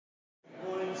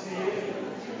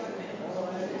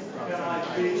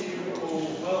You all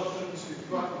welcome to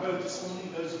Brighton Road this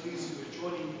morning. Those of you who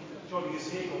are joining us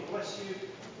here, God bless you.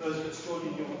 Those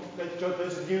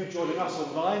of you joining us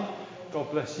online,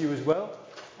 God bless you as well.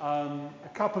 A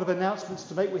couple of announcements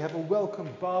to make. We have a welcome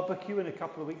barbecue in a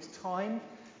couple of weeks' time.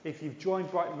 If you've joined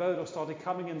Brighton Road or started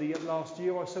coming in the last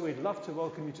year or so, we'd love to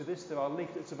welcome you to this. There are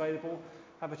leaflets available.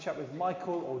 Have a chat with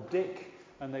Michael or Dick,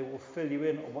 and they will fill you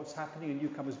in on what's happening in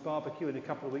Newcomers Barbecue in a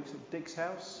couple of weeks at Dick's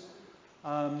house.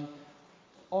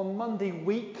 On Monday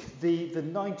week, the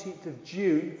 19th of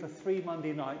June, for 3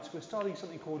 Monday nights, we're starting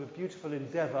something called A Beautiful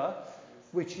Endeavour,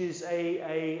 which is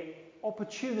a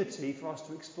opportunity for us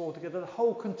to explore together the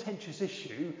whole contentious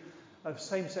issue of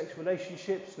same-sex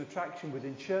relationships and attraction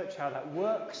within church, how that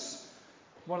works.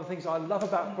 One of the things I love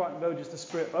about Brighton Road is the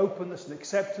spirit of openness and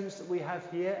acceptance that we have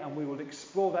here, and we will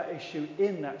explore that issue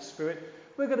in that spirit.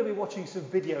 We're going to be watching some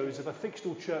videos of a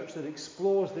fictional church that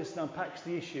explores this and unpacks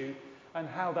the issue and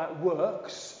how that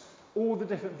works. All the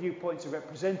different viewpoints are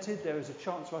represented. There is a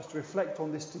chance for us to reflect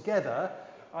on this together,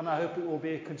 and I hope it will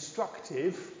be a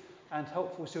constructive and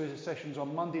helpful series of sessions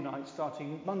on Monday night,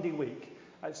 starting Monday week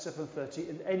at 7:30,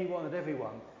 and anyone and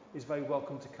everyone is very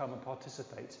welcome to come and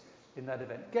participate in that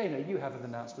event. Gaynor, you have an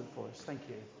announcement for us. Thank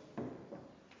you.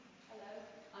 Hello.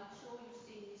 I'm sure you've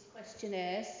seen these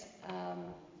questionnaires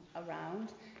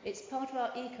around. It's part of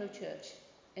our Eco-Church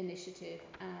initiative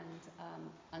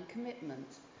and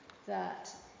commitment that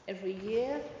every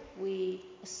year we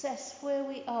assess where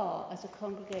we are as a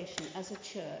congregation, as a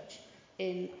church,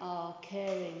 in our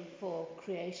caring for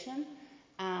creation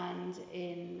and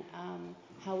in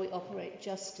how we operate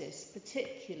justice,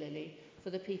 particularly for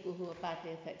the people who are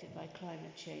badly affected by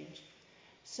climate change.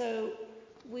 So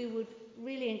we would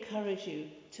really encourage you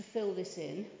to fill this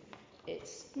in.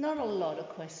 It's not a lot of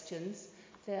questions.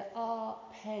 There are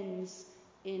pens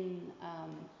in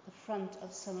the front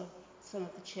of some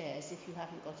of the chairs if you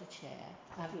haven't got a chair.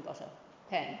 I haven't got a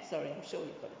pen, sorry, I'm sure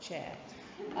you've got a chair.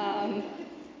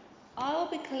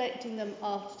 I'll be collecting them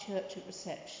after church at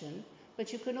reception,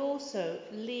 but you can also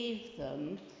leave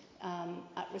them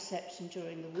at reception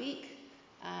during the week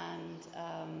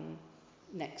and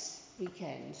next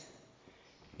weekend.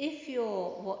 If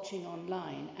you're watching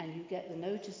online and you get the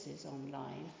notices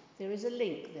online, there is a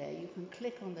link there. You can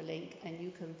click on the link and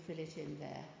you can fill it in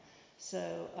there.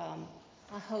 So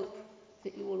I hope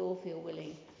that you will all feel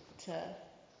willing to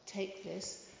take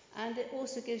this. And it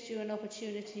also gives you an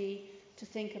opportunity to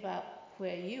think about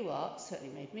where you are, it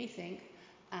certainly made me think,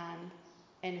 and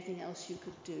anything else you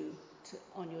could do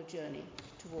on your journey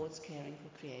towards caring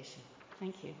for creation.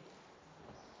 Thank you.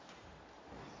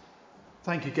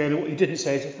 Thank you, Gaynor. What you didn't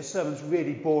say is if the sermon's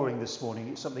really boring this morning,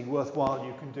 it's something worthwhile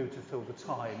you can do to fill the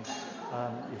time.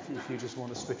 If you just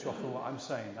want to switch off from what I'm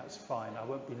saying, that's fine. I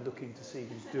won't be looking to see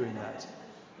who's doing that.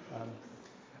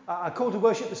 Our call to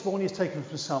worship this morning is taken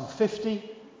from Psalm 50.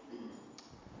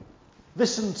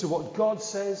 Listen to what God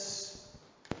says.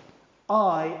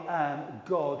 I am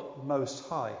God Most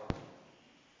High.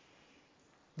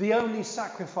 The only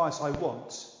sacrifice I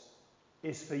want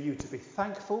is for you to be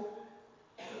thankful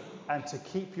and to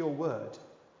keep your word.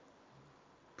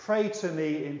 Pray to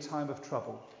me in time of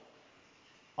trouble.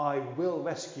 I will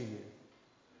rescue you,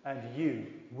 and you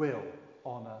will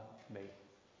honour me.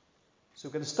 So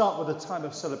we're going to start with a time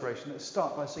of celebration. Let's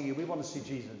start by singing We Want to See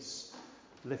Jesus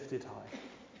Lifted High.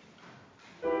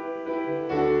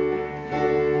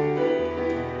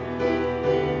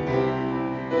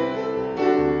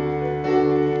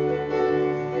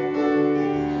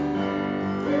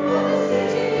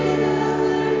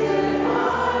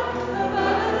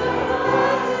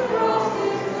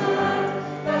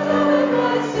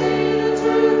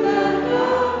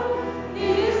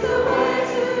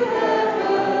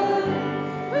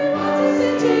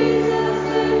 Jesus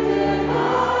lifted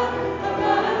high,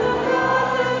 above the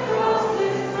cross and cross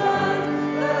His son.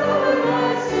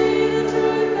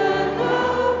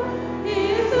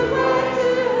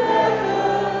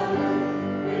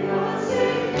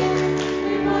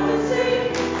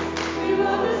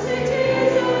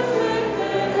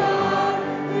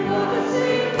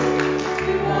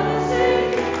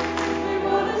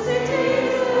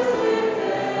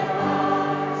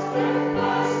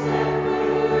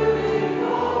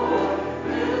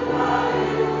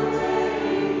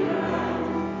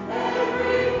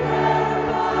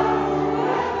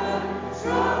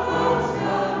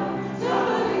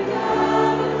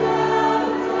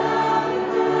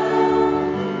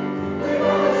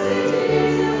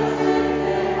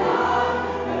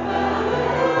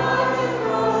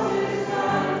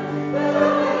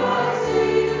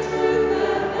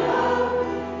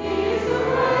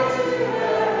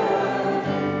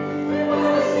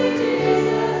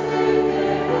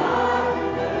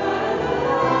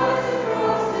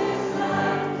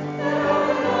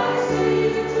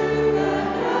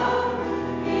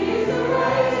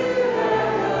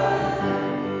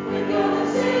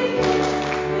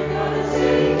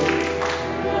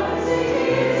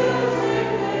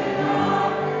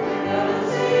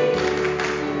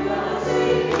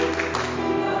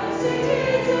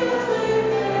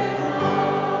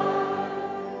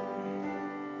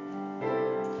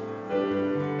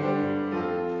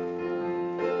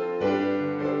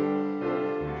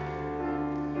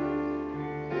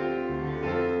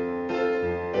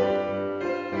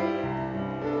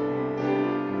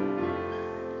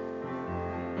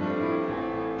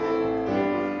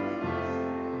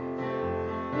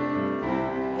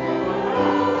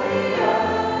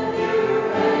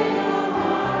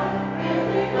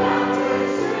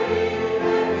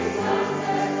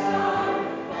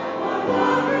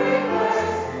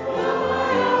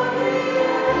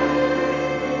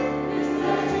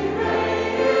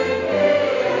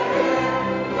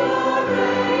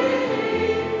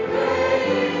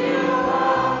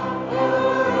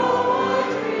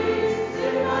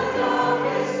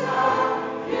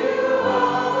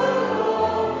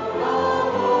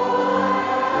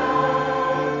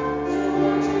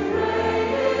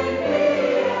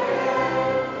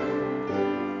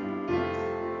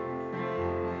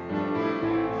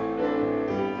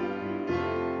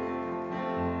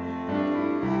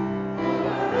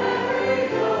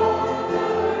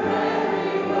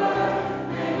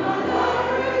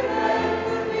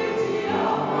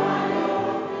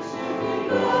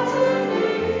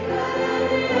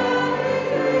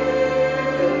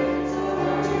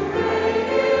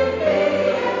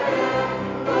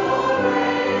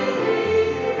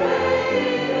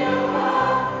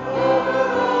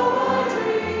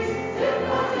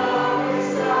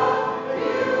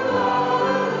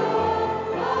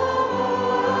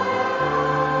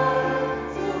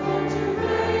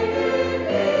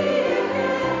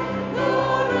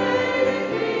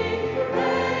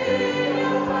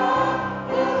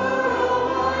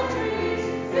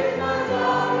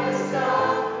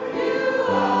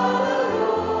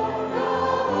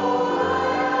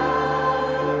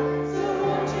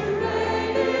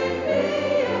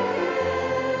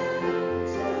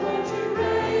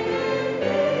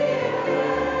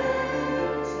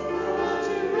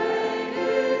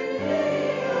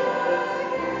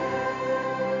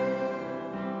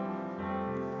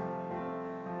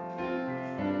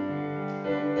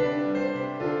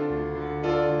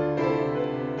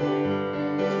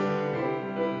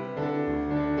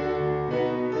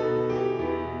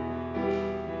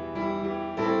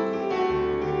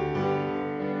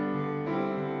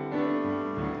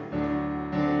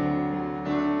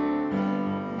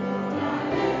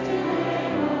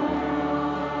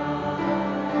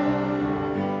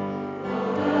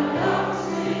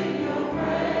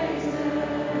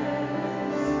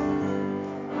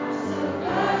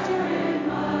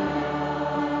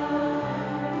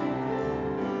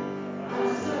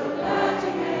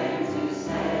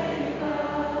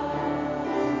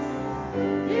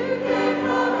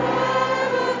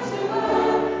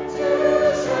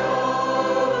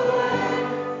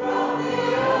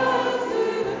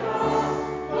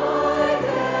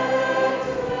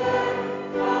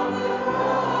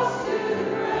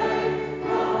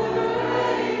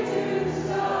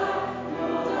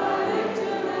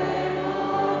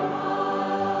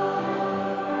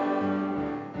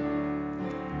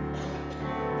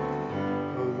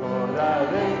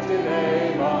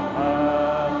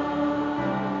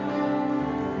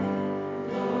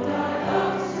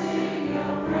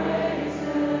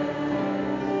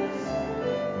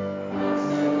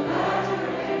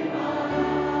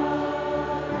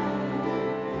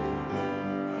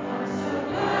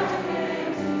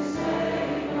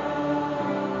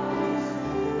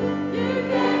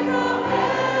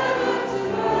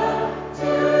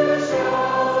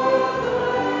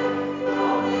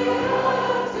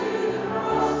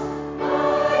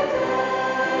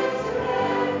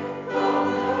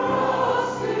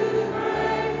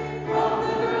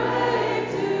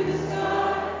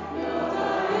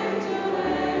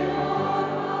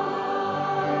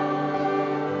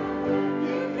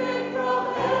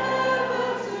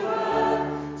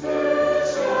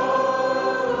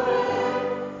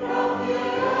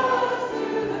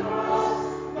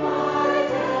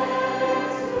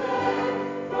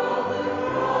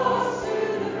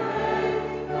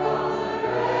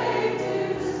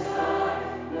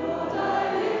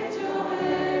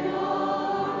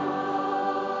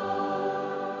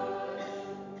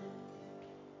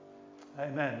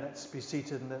 Let's be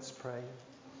seated and let's pray.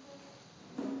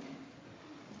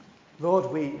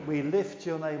 Lord, we lift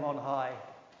your name on high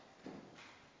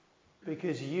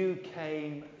because you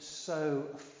came so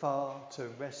far to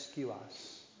rescue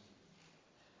us.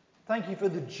 Thank you for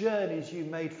the journeys you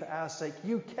made for our sake.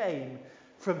 You came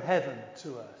from heaven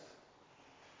to earth.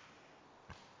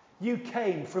 You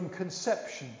came from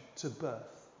conception to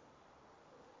birth.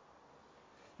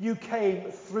 You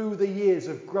came through the years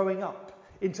of growing up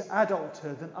into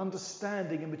adulthood and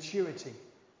understanding and maturity.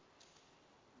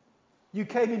 You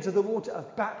came into the water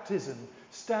of baptism,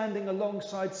 standing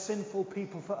alongside sinful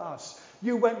people for us.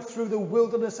 You went through the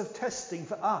wilderness of testing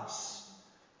for us.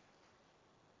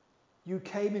 You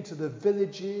came into the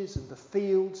villages and the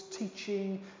fields,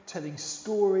 teaching, telling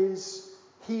stories,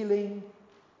 healing,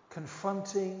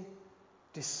 confronting,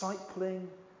 discipling,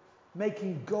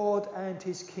 making God and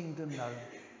his kingdom known.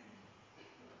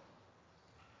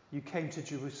 You came to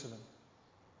Jerusalem.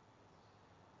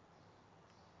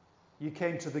 You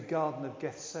came to the Garden of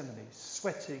Gethsemane,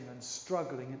 sweating and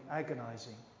struggling and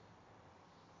agonizing.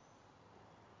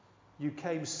 You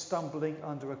came stumbling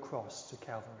under a cross to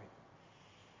Calvary.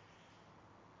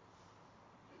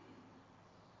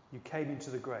 You came into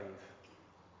the grave,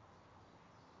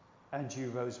 and you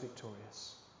rose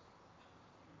victorious.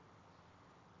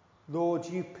 Lord,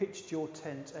 you pitched your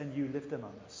tent and you lived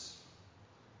among us.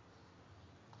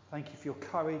 Thank you for your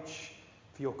courage,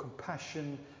 for your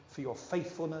compassion, for your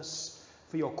faithfulness,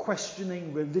 for your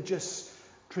questioning religious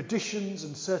traditions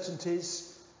and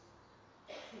certainties.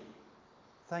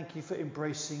 Thank you for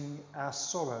embracing our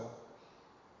sorrow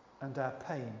and our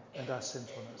pain and our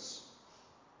sinfulness.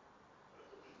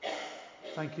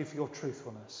 Thank you for your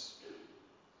truthfulness.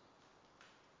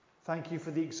 Thank you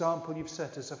for the example you've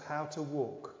set us of how to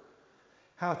walk,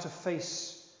 how to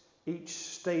face each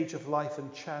stage of life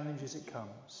and challenge as it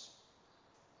comes,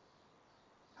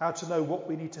 how to know what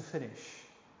we need to finish,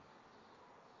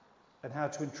 and how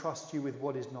to entrust you with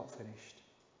what is not finished.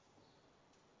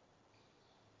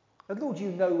 And Lord,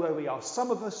 you know where we are. Some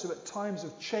of us are at times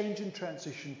of change and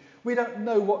transition. We don't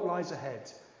know what lies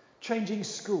ahead. Changing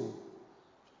school,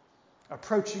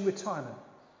 approaching retirement,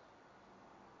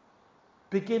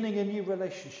 beginning a new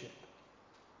relationship,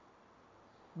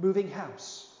 moving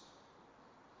house,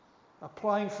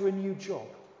 applying for a new job,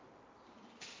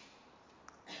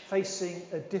 facing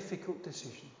a difficult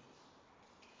decision.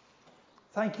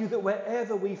 Thank you that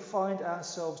wherever we find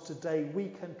ourselves today, we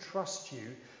can trust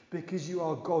you because you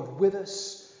are God with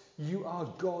us, you are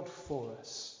God for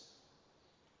us.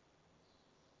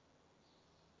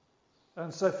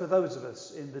 And so for those of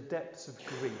us in the depths of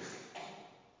grief,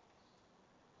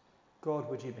 God,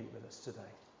 would you meet with us today?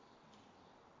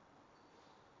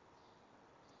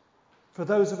 For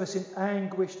those of us in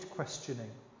anguished questioning,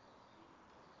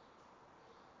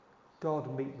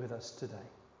 God, meet with us today.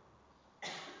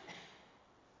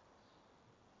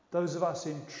 Those of us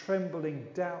in trembling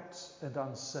doubt and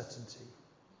uncertainty,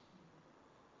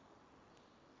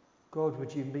 God,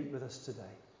 would you meet with us today?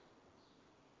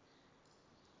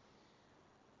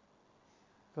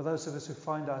 For those of us who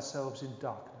find ourselves in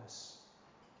darkness,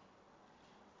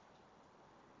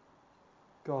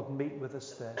 God, meet with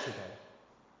us there today.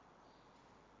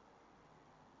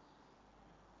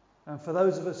 And for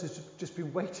those of us who've just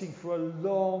been waiting for a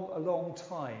long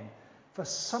time for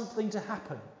something to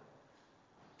happen,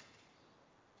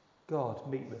 God,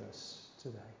 meet with us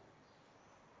today.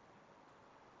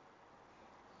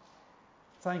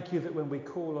 Thank you that when we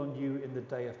call on you in the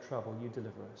day of trouble, you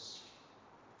deliver us.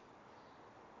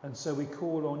 And so we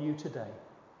call on you today.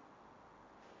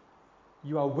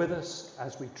 You are with us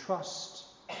as we trust.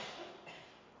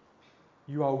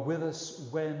 You are with us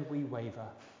when we waver.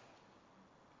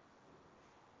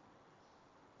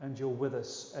 And you're with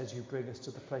us as you bring us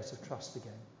to the place of trust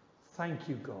again. Thank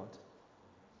you, God,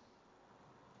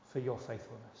 for your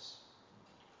faithfulness.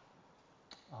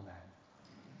 Amen.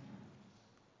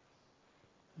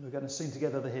 We're going to sing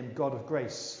together the hymn, God of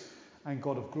Grace and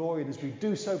God of Glory. And as we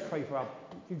do so, pray for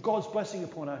God's blessing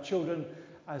upon our children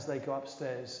as they go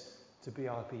upstairs to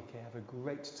BRPK. Have a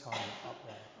great time up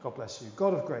there. God bless you.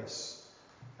 God of Grace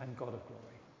and God of Glory.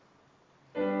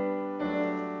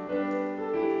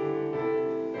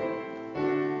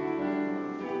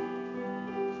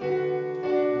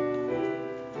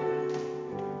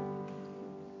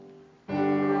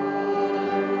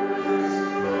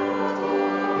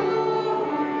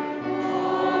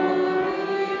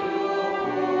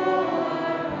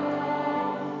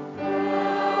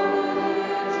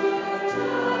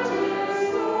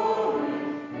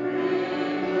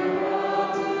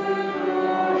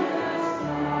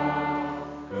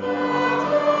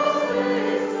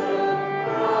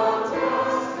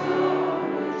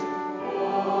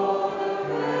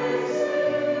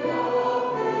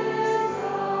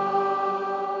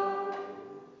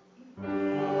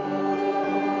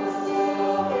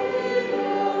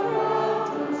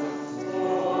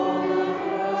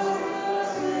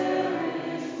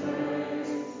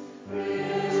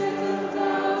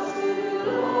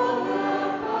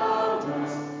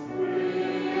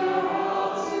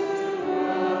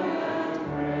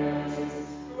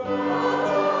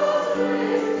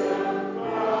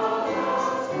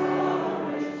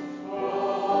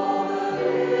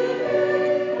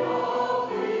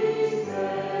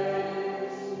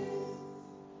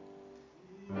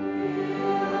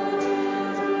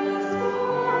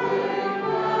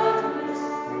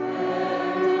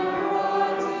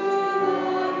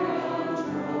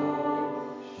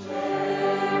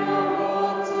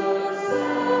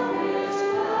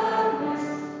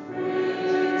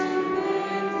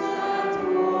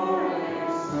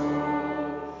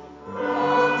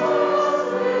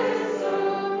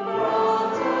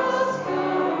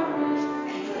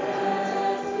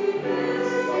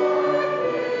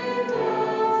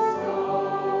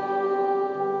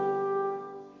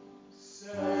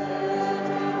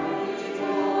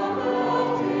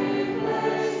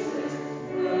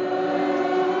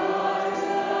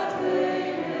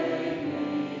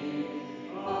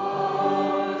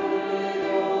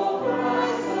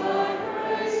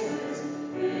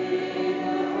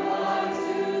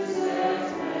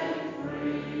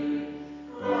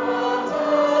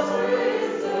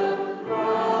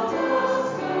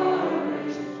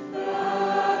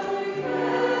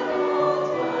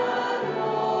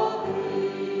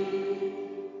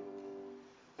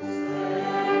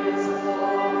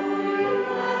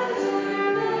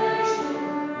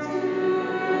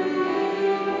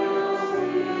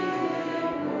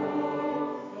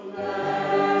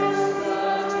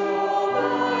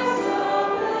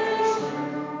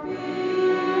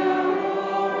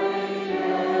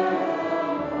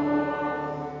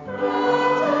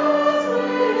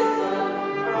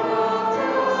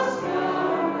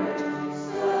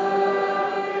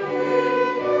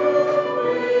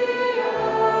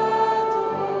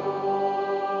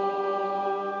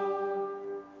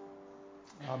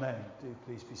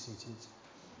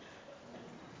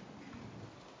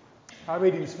 Our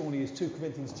reading this morning is 2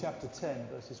 Corinthians chapter 10,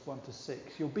 verses 1 to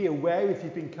 6. You'll be aware, if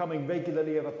you've been coming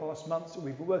regularly over past months, that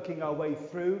we've been working our way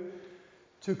through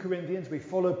 2 Corinthians. We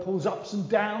follow Paul's ups and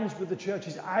downs with the church.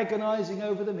 He's agonizing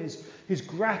over them, his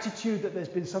gratitude that there's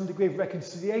been some degree of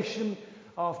reconciliation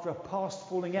after a past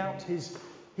falling out, his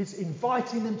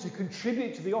inviting them to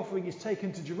contribute to the offering he's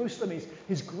taken to Jerusalem,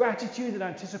 his gratitude and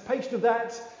anticipation of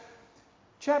that.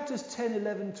 Chapters 10,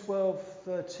 11, 12,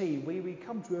 13, we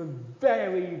come to a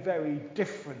very, very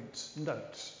different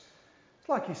note. It's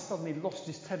like he's suddenly lost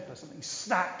his temper, something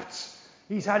snapped.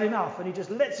 He's had enough and he just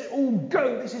lets it all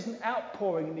go. This is an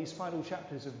outpouring in these final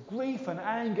chapters of grief and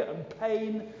anger and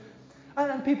pain.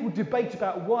 And people debate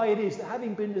about why it is that,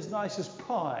 having been as nice as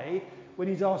pie when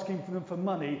he's asking for them for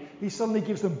money, he suddenly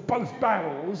gives them both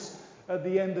barrels at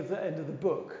the end of the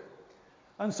book.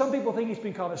 And some people think he's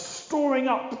been kind of storing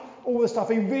up all the stuff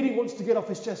he really wants to get off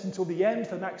his chest until the end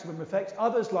for maximum effect.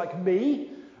 Others, like me,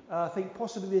 think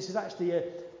possibly this is actually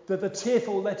the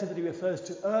tearful letter that he refers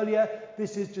to earlier.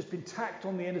 This has just been tacked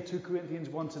on the end of 2 Corinthians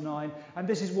 1 to 9, and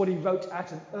this is what he wrote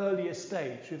at an earlier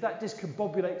stage. So if that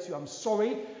discombobulates you, I'm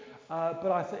sorry,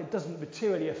 but I think it doesn't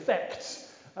materially affect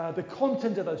the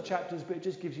content of those chapters, but it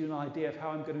just gives you an idea of how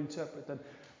I'm going to interpret them.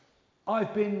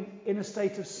 I've been in a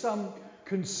state of some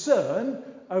concern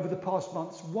over the past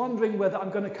months, wondering whether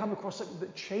I'm going to come across something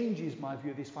that changes my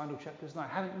view of these final chapters, and I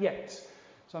haven't yet.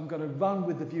 So I'm going to run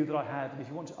with the view that I have, and if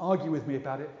you want to argue with me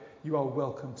about it, you are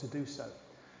welcome to do so.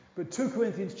 But 2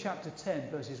 Corinthians chapter 10,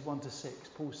 verses 1 to 6,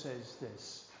 Paul says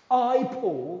this: I,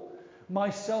 Paul,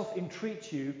 myself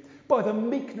entreat you by the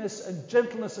meekness and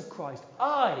gentleness of Christ,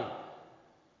 I,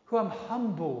 who am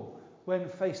humble when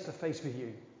face to face with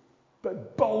you,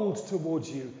 but bold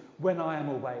towards you when I am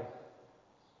away.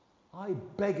 I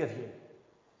beg of you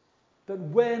that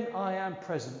when I am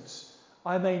present,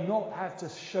 I may not have to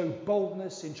show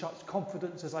boldness in such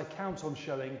confidence as I count on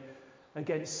showing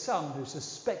against some who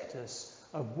suspect us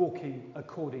of walking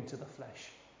according to the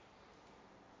flesh.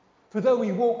 For though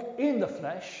we walk in the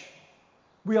flesh,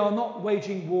 we are not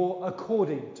waging war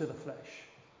according to the flesh.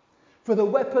 For the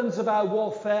weapons of our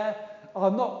warfare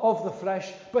are not of the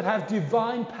flesh, but have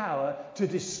divine power to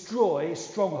destroy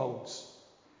strongholds.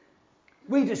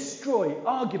 We destroy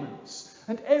arguments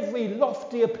and every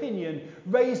lofty opinion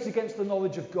raised against the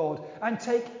knowledge of God, and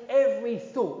take every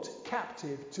thought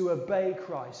captive to obey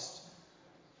Christ,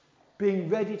 being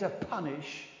ready to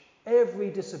punish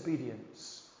every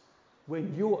disobedience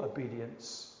when your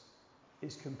obedience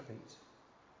is complete.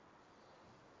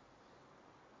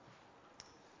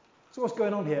 So what's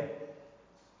going on here?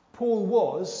 Paul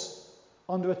was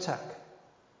under attack.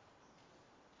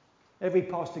 Every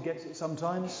pastor gets it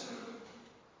sometimes.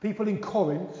 People in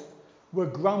Corinth were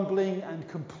grumbling and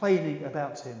complaining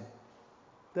about him.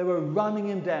 They were running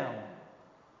him down.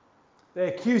 They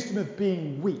accused him of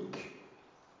being weak.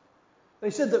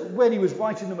 They said that when he was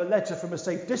writing them a letter from a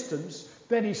safe distance,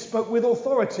 then he spoke with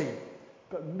authority.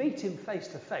 But meet him face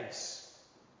to face,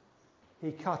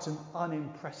 he cut an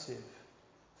unimpressive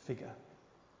figure,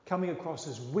 coming across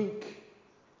as weak,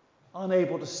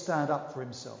 unable to stand up for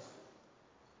himself.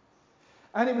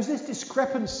 And it was this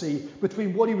discrepancy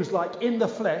between what he was like in the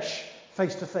flesh,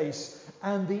 face to face,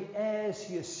 and the airs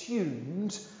he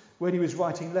assumed when he was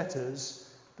writing letters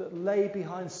that lay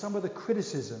behind some of the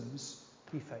criticisms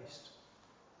he faced.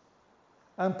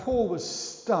 And Paul was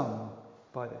stung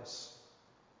by this.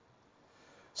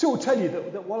 So I'll tell you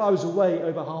that while I was away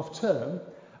over half term,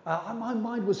 my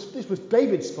mind was, this was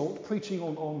David's fault, preaching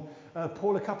on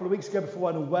Paul a couple of weeks ago before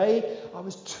I went away. I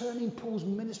was turning Paul's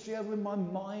ministry over in my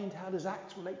mind. How does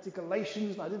Acts relate to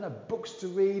Galatians? And I didn't have books to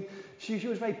read. She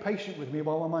was very patient with me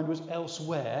while my mind was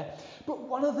elsewhere. But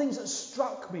one of the things that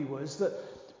struck me was that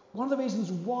one of the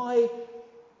reasons why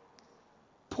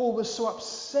Paul was so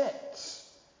upset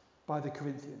by the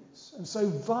Corinthians and so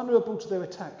vulnerable to their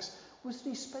attacks was that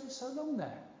he spent so long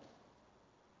there.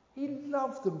 He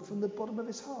loved them from the bottom of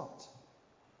his heart.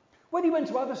 When he went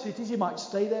to other cities, he might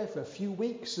stay there for a few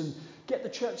weeks and get the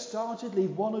church started,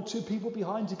 leave one or two people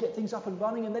behind to get things up and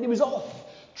running, and then he was off,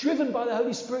 driven by the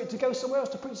Holy Spirit to go somewhere else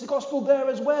to preach the gospel there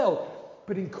as well.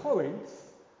 But in Corinth,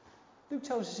 Luke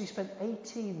tells us he spent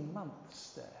 18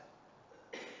 months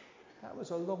there. That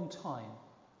was a long time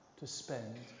to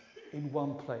spend in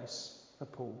one place for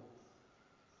Paul.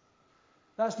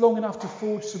 That's long enough to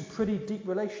forge some pretty deep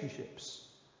relationships.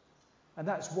 And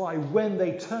that's why when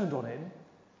they turned on him,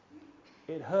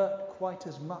 it hurt quite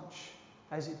as much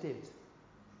as it did.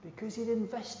 Because he'd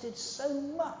invested so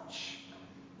much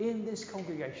in this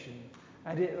congregation,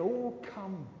 and it all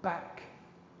come back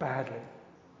badly.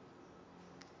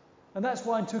 And that's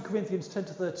why in 2 Corinthians 10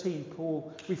 to 13,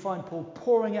 we find Paul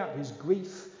pouring out his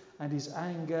grief and his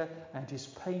anger and his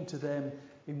pain to them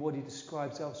in what he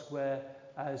describes elsewhere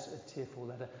as a tearful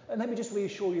letter. And let me just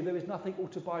reassure you, there is nothing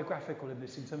autobiographical in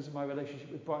this in terms of my relationship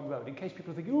with Brighton Road. In case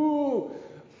people think, ooh,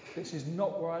 this is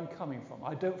not where I'm coming from.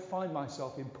 I don't find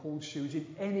myself in Paul's shoes in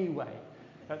any way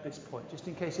at this point, just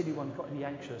in case anyone's got any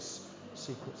anxious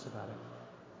secrets about it.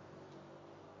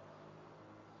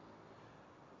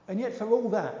 And yet for all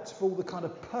that, for all the kind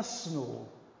of personal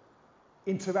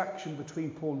interaction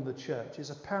between Paul and the church, it's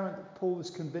apparent that Paul is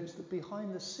convinced that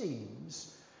behind the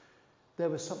scenes there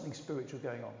was something spiritual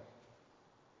going on.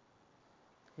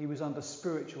 He was under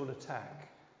spiritual attack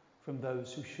from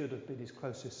those who should have been his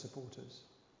closest supporters.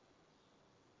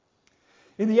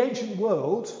 In the ancient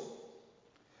world,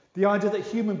 the idea that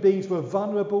human beings were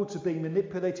vulnerable to being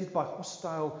manipulated by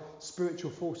hostile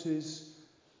spiritual forces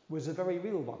was a very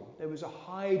real one. There was a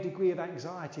high degree of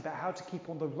anxiety about how to keep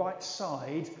on the right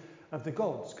side of the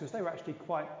gods, because they were actually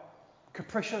quite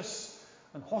capricious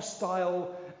and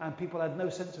hostile, and people had no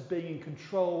sense of being in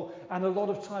control, and a lot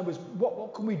of time was,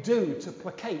 what can we do to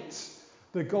placate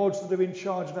the gods that are in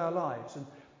charge of our lives? And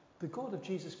the God of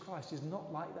Jesus Christ is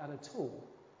not like that at all.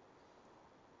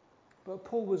 But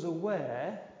Paul was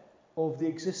aware of the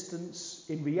existence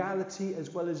in reality as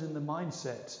well as in the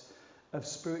mindset of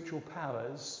spiritual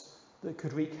powers that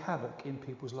could wreak havoc in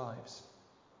people's lives.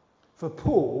 For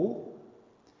Paul,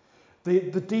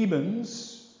 the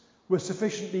demons were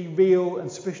sufficiently real and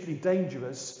sufficiently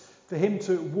dangerous for him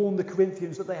to warn the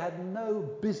Corinthians that they had no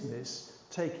business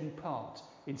taking part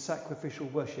in sacrificial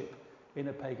worship in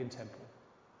a pagan temple.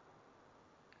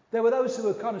 There were those who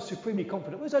were kind of supremely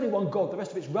confident. There's only one God, the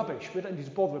rest of it's rubbish. We don't need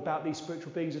to bother about these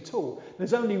spiritual beings at all.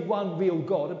 There's only one real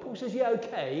God. And Paul says, yeah,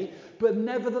 okay, but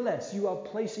nevertheless, you are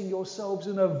placing yourselves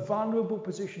in a vulnerable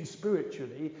position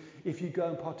spiritually if you go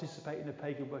and participate in a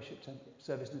pagan worship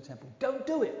service in the temple. Don't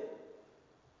do it.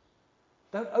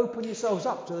 Don't open yourselves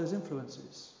up to those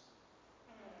influences.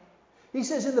 He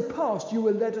says, in the past, you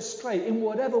were led astray in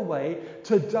whatever way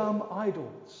to dumb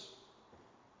idols.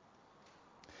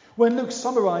 When Luke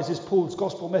summarises Paul's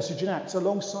gospel message in Acts,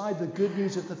 alongside the good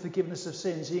news of the forgiveness of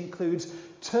sins, he includes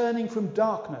turning from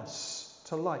darkness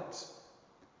to light,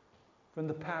 from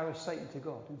the power of Satan to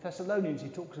God. In Thessalonians, he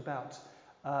talks about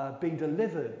being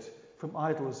delivered from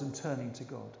idols and turning to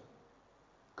God.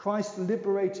 Christ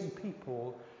liberating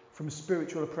people from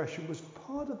spiritual oppression was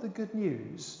part of the good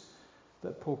news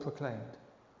that Paul proclaimed.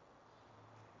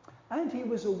 And he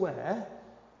was aware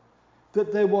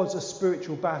that there was a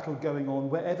spiritual battle going on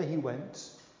wherever he went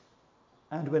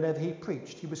and whenever he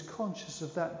preached. He was conscious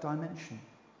of that dimension.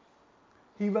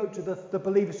 He wrote to the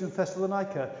believers in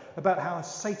Thessalonica about how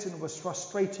Satan was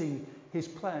frustrating his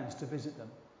plans to visit them.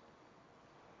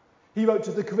 He wrote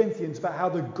to the Corinthians about how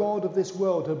the God of this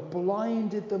world had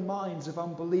blinded the minds of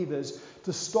unbelievers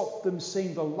to stop them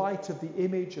seeing the light of the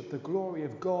image of the glory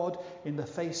of God in the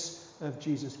face of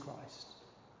Jesus Christ.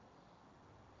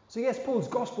 So yes, Paul's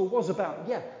gospel was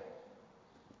about,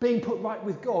 being put right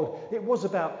with God. It was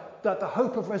about the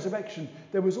hope of resurrection.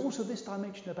 There was also this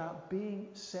dimension about being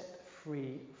set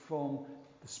free from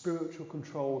the spiritual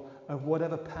control of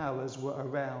whatever powers were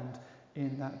around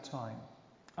in that time.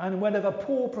 And whenever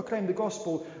Paul proclaimed the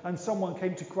gospel and someone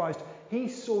came to Christ, he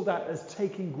saw that as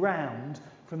taking ground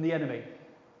from the enemy.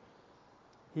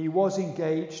 He was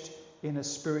engaged in a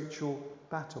spiritual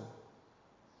battle.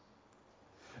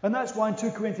 And that's why in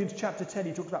 2 Corinthians chapter 10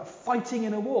 he talks about fighting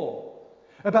in a war,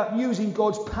 about using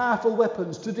God's powerful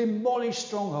weapons to demolish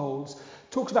strongholds,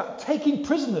 talks about taking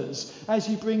prisoners as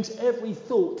he brings every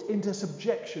thought into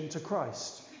subjection to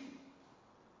Christ.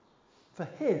 For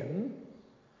him,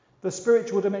 the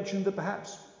spiritual dimension that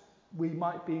perhaps we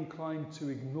might be inclined to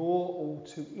ignore all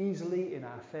too easily in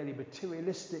our fairly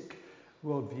materialistic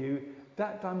worldview,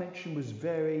 that dimension was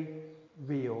very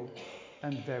real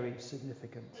and very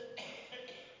significant.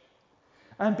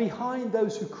 And behind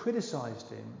those who criticised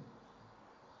him,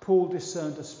 Paul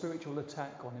discerned a spiritual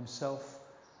attack on himself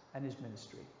and his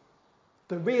ministry.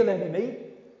 The real enemy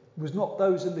was not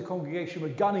those in the congregation who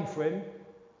were gunning for him.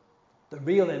 The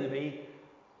real enemy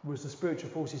was the spiritual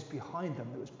forces behind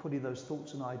them that was putting those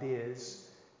thoughts and ideas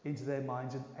into their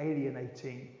minds and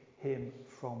alienating him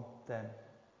from them.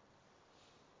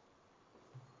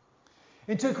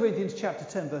 In 2 Corinthians chapter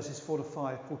 10, verses 4 to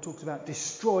 5, Paul talks about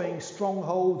destroying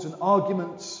strongholds and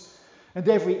arguments and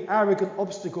every arrogant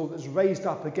obstacle that's raised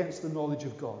up against the knowledge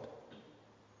of God.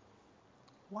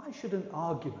 Why should an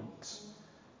argument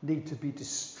need to be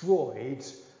destroyed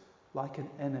like an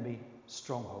enemy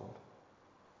stronghold?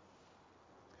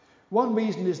 One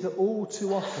reason is that all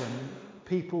too often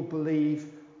people believe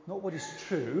not what is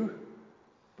true,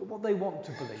 but what they want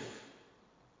to believe.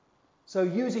 So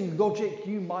using logic,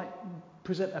 you might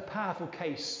present a powerful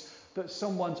case that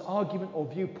someone's argument or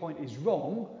viewpoint is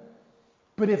wrong,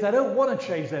 but if they don't want to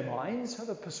change their minds,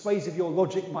 however persuasive your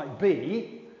logic might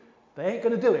be, they ain't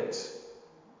going to do it.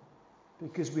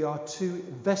 Because we are too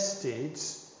vested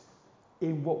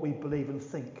in what we believe and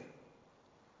think.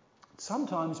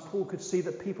 Sometimes Paul could see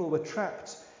that people were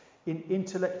trapped in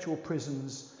intellectual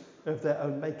prisons of their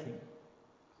own making.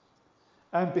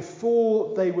 And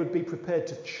before they would be prepared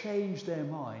to change their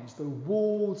minds, the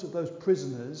walls of those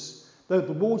prisons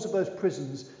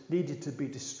needed to be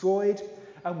destroyed,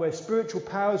 and where spiritual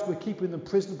powers were keeping them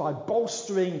prisoner by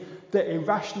bolstering their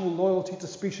irrational loyalty to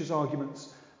specious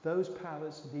arguments, those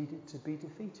powers needed to be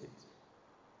defeated.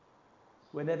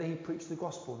 Whenever he preached the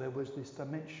gospel, there was this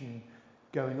dimension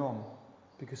going on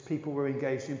because people were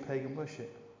engaged in pagan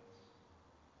worship.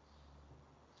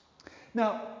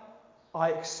 Now,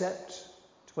 I accept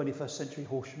 21st century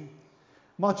Horsham.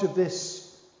 Much of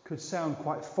this could sound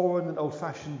quite foreign and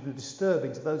old-fashioned and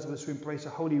disturbing to those of us who embrace a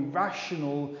wholly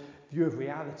rational view of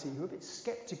reality, who are a bit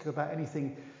sceptical about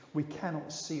anything we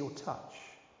cannot see or touch.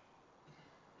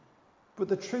 But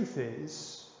the truth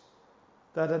is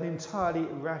that an entirely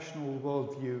rational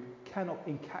worldview cannot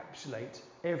encapsulate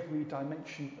every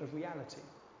dimension of reality.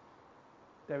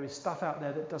 There is stuff out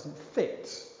there that doesn't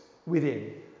fit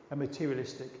within a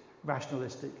materialistic,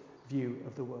 rationalistic view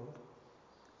of the world.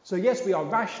 So yes, we are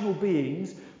rational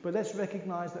beings, but let's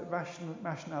recognise that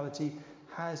rationality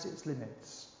has its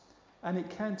limits. And it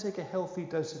can take a healthy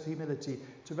dose of humility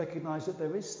to recognise that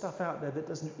there is stuff out there that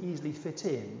doesn't easily fit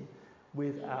in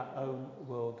with our own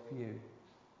worldview.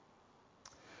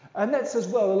 And let's as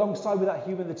well, alongside with that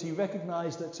humility,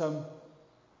 recognise that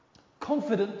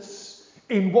confidence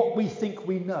in what we think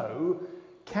we know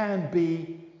can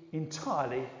be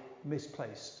entirely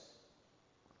misplaced.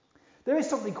 There is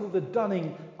something called the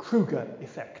Dunning-Kruger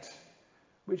effect,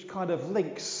 which kind of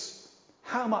links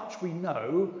how much we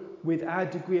know with our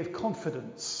degree of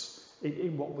confidence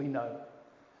in what we know.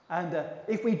 And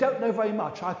if we don't know very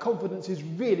much, our confidence is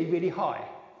really, really high.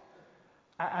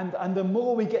 And the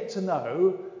more we get to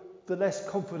know, the less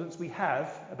confidence we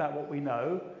have about what we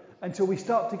know, until we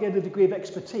start to get a degree of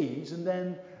expertise, and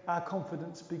then our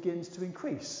confidence begins to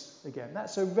increase again.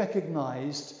 That's a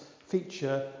recognised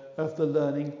feature of the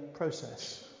learning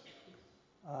process.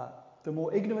 The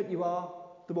more ignorant you are,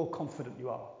 the more confident you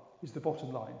are, is the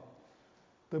bottom line.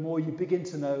 The more you begin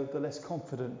to know, the less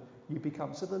confident you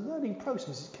become. So the learning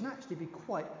process can actually be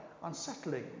quite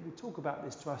unsettling. We talk about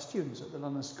this to our students at the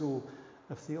London School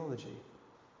of Theology.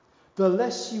 The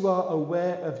less you are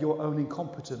aware of your own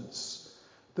incompetence,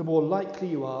 the more likely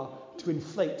you are to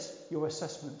inflate your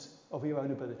assessment of your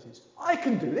own abilities. I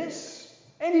can do this.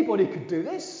 Anybody could do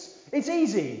this. It's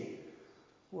easy.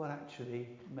 Well, actually,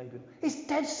 maybe not. It's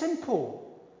dead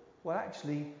simple. Well,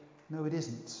 actually, no, it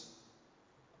isn't.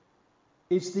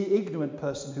 It's the ignorant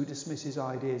person who dismisses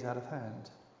ideas out of hand.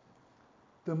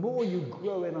 The more you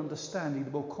grow in understanding,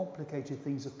 the more complicated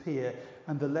things appear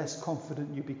and the less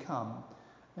confident you become,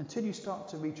 until you start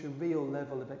to reach a real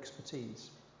level of expertise.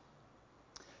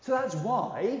 So that's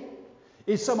why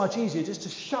it's so much easier just to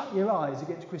shut your eyes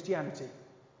against Christianity.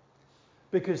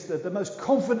 Because the most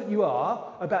confident you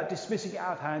are about dismissing it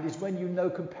out of hand is when you know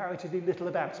comparatively little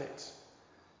about it.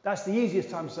 That's the easiest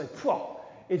time to say,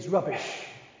 it's rubbish.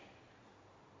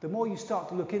 The more you start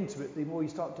to look into it, the more you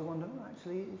start to wonder,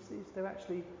 is there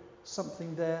actually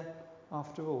something there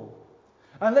after all?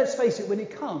 And let's face it, when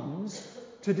it comes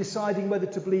to deciding whether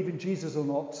to believe in Jesus or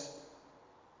not,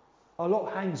 a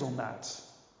lot hangs on that.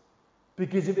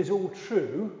 Because if it's all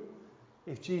true,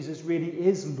 if Jesus really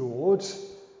is Lord,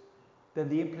 then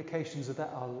the implications of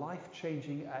that are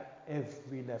life-changing at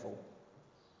every level.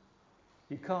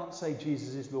 You can't say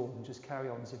Jesus is Lord and just carry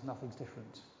on as if nothing's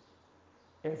different.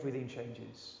 Everything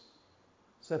changes.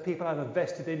 So people have a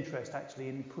vested interest actually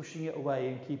in pushing it away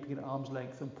and keeping it at arm's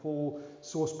length, and Paul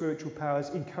saw spiritual powers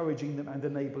encouraging them and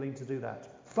enabling to do that.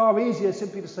 Far easier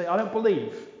simply to say, I don't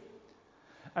believe.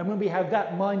 And when we have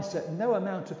that mindset, no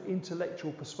amount of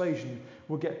intellectual persuasion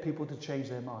will get people to change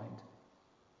their mind.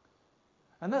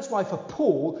 And that's why for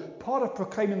Paul, part of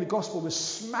proclaiming the gospel was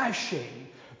smashing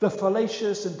the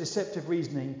fallacious and deceptive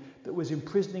reasoning that was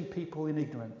imprisoning people in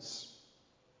ignorance.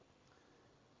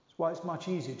 That's why it's much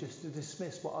easier just to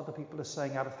dismiss what other people are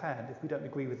saying out of hand if we don't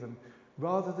agree with them,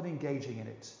 rather than engaging in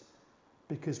it,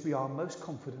 because we are most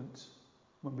confident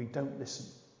when we don't listen.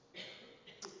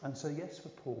 And so yes, for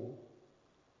Paul,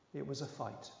 it was a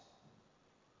fight.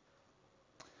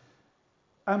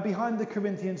 And behind the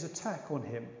Corinthians' attack on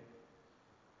him,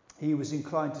 he was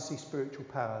inclined to see spiritual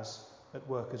powers at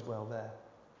work as well there.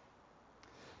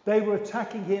 They were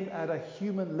attacking him at a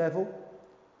human level,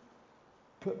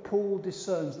 But Paul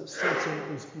discerns that Satan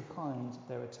is behind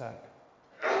their attack.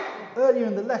 Earlier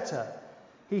in the letter,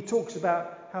 he talks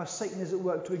about how Satan is at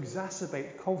work to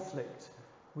exacerbate conflict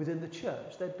within the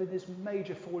church. There'd been this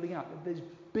major falling out, this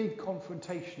big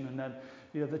confrontation, and then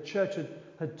the church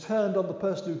had turned on the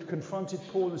person who'd confronted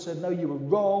Paul and said, no, you were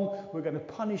wrong, we're going to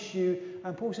punish you.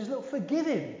 And Paul says, look, forgive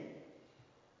him.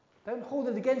 Don't hold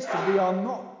it against him. We are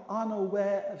not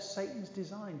unaware of Satan's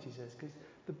designs, he says, because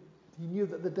he knew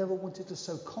that the devil wanted to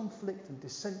sow conflict and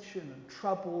dissension and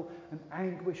trouble and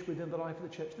anguish within the life of the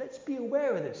church. Let's be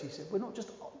aware of this, he said. We're not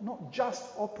just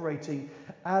operating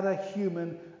at a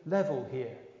human level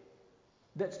here.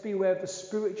 Let's be aware of the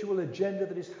spiritual agenda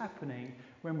that is happening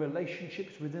when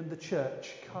relationships within the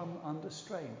church come under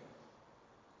strain.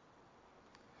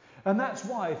 And that's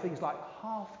why things like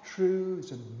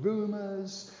half-truths and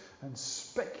rumours and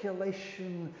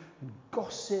speculation and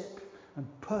gossip and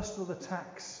personal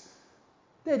attacks,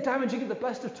 they're damaging at the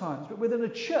best of times, but within a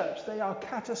church they are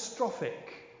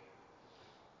catastrophic.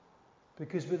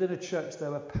 Because within a church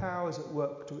there are powers at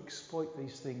work to exploit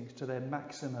these things to their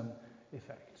maximum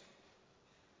effect.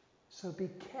 So be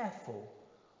careful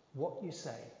what you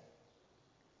say,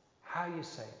 how you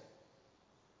say it,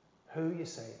 who you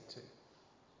say it to.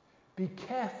 Be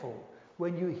careful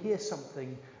when you hear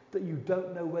something that you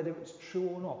don't know whether it's true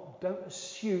or not. Don't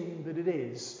assume that it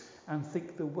is and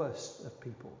think the worst of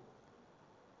people.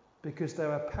 Because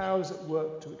there are powers at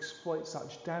work to exploit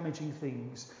such damaging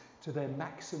things to their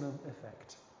maximum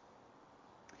effect.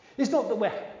 It's not that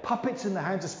we're puppets in the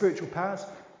hands of spiritual powers,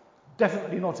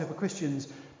 definitely not if we're Christians,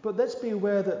 but let's be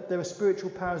aware that there are spiritual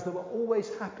powers that were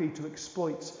always happy to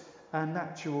exploit our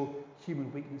natural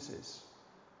human weaknesses.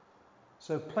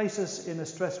 So place us in a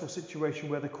stressful situation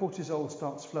where the cortisol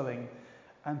starts flowing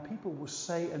and people will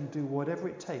say and do whatever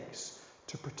it takes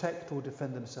to protect or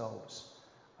defend themselves.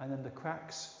 And then the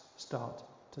cracks start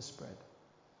to spread.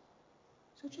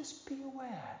 So just be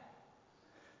aware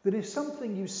that if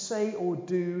something you say or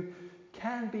do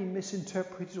can be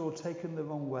misinterpreted or taken the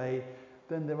wrong way,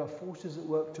 then there are forces at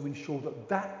work to ensure that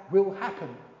that will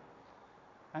happen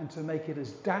and to make it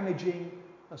as damaging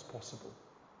as possible.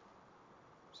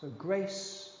 So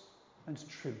grace and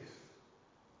truth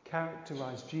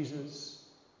characterize Jesus.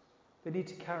 They need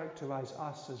to characterize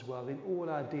us as well in all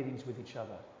our dealings with each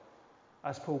other,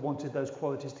 as Paul wanted those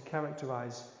qualities to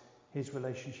characterize his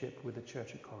relationship with the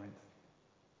church at Corinth.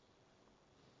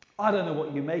 I don't know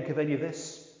what you make of any of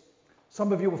this.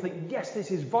 Some of you will think, yes,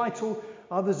 this is vital.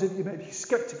 Others of you may be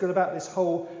skeptical about this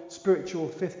whole spiritual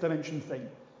fifth dimension thing.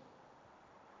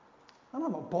 And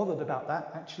I'm not bothered about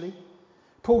that, actually.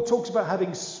 Paul talks about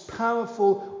having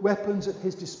powerful weapons at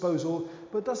his disposal,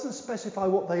 but doesn't specify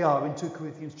what they are in 2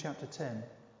 Corinthians chapter 10.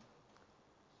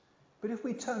 But if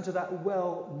we turn to that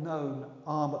well-known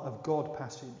armour of God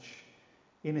passage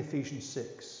in Ephesians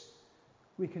 6,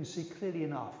 we can see clearly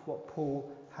enough what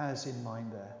Paul has in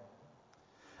mind there.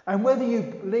 And whether you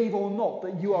believe or not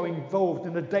that you are involved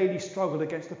in a daily struggle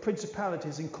against the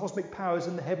principalities and cosmic powers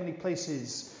in the heavenly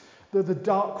places, the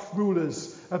dark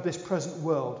rulers of this present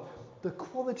world, the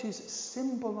qualities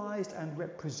symbolised and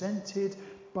represented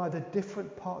by the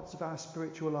different parts of our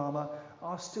spiritual armour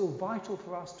are still vital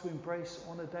for us to embrace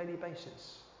on a daily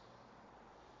basis.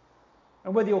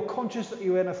 And whether you're conscious that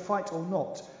you're in a fight or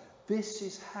not, this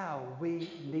is how we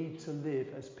need to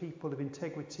live as people of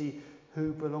integrity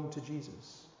who belong to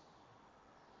Jesus.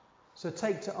 So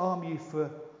take to arm you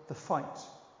for the fight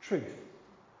truth,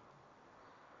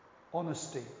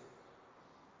 honesty,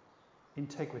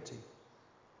 integrity,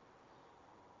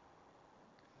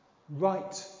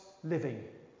 right living,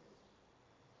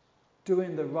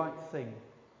 doing the right thing,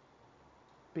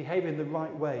 behaving the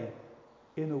right way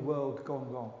in a world gone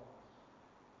wrong.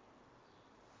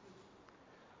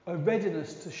 A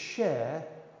readiness to share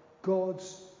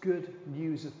God's good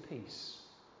news of peace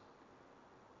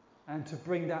and to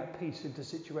bring that peace into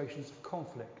situations of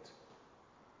conflict,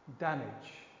 damage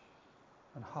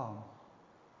and harm.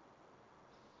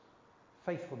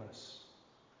 Faithfulness,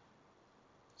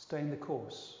 staying the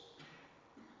course,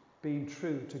 being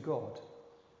true to God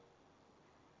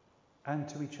and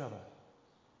to each other.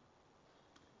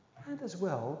 And as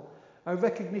well, a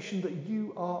recognition that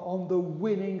you are on the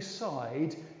winning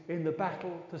side in the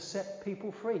battle to set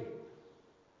people free.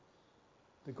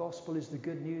 The gospel is the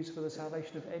good news for the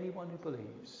salvation of anyone who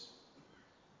believes.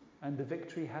 And the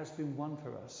victory has been won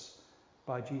for us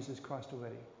by Jesus Christ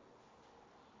already.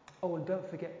 Oh, and don't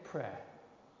forget prayer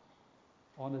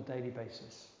on a daily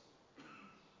basis.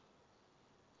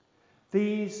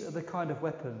 These are the kind of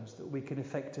weapons that we can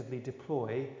effectively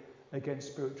deploy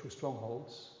against spiritual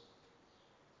strongholds.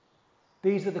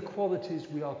 These are the qualities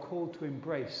we are called to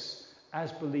embrace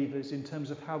as believers in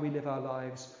terms of how we live our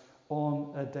lives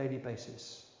on a daily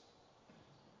basis.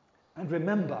 And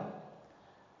remember,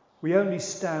 we only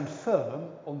stand firm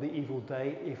on the evil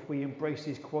day if we embrace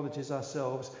these qualities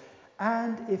ourselves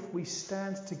and if we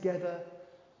stand together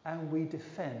and we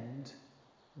defend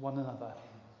one another.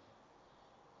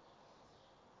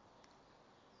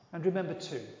 And remember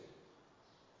too,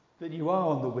 that you are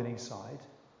on the winning side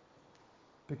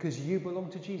because you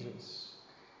belong to Jesus.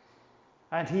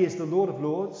 And he is the Lord of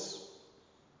Lords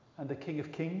and the King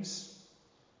of Kings.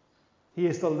 He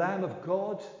is the Lamb of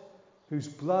God whose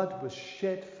blood was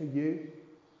shed for you.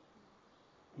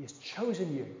 He has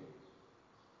chosen you.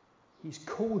 He's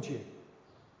called you.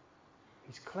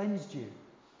 He's cleansed you.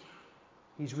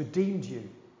 He's redeemed you.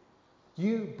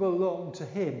 You belong to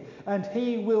him, and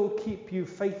he will keep you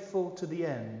faithful to the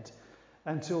end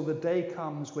until the day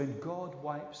comes when God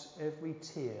wipes every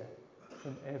tear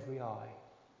from every eye.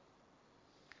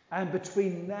 And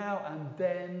between now and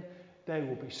then, there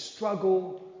will be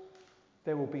struggle,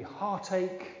 there will be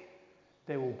heartache,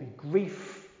 there will be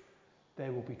grief,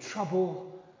 there will be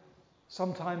trouble,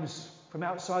 sometimes from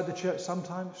outside the church,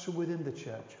 sometimes from within the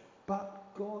church.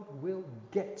 But God will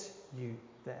get you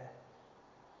there.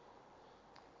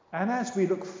 And as we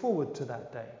look forward to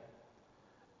that day,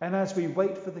 and as we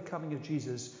wait for the coming of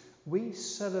Jesus, we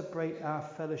celebrate our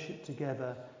fellowship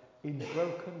together in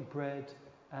broken bread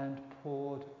and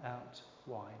poured out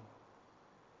wine.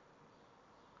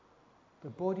 The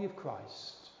body of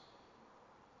Christ,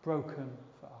 broken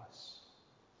for us,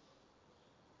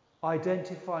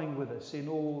 identifying with us in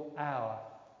all our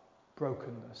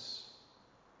brokenness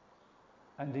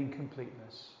and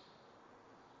incompleteness,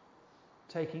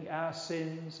 taking our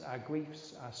sins, our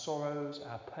griefs, our sorrows,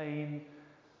 our pain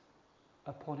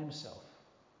upon himself.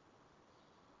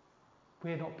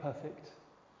 We're not perfect.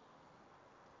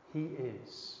 He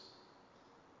is.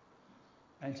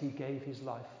 And he gave his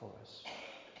life for us.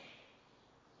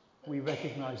 We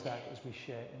recognize that as we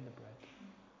share in the bread.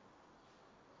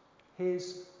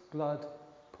 His blood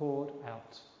poured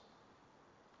out.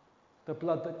 The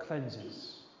blood that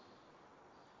cleanses,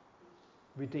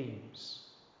 redeems,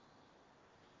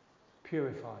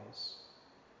 purifies,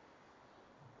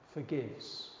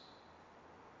 forgives,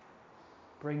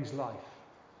 brings life,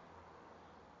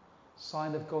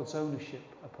 sign of God's ownership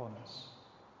upon us.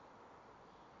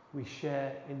 We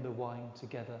share in the wine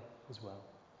together as well.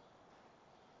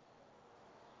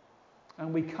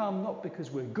 And we come not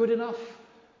because we're good enough,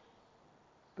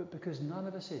 but because none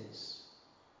of us is.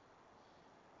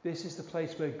 This is the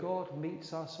place where God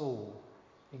meets us all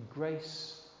in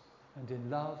grace and in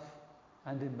love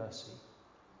and in mercy.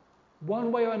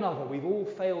 One way or another, we've all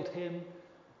failed him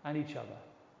and each other.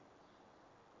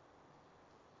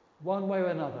 One way or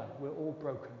another, we're all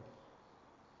broken.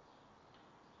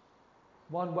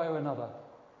 One way or another,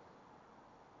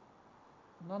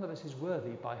 none of us is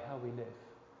worthy by how we live.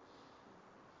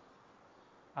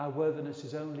 Our worthiness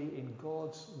is only in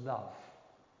God's love,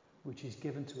 which is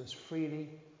given to us freely,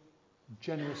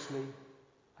 generously,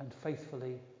 and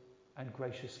faithfully, and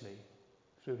graciously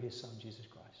through his Son, Jesus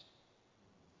Christ.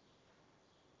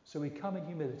 So we come in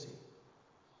humility,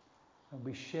 and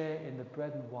we share in the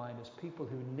bread and wine as people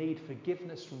who need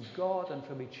forgiveness from God and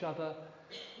from each other,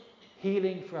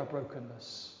 healing for our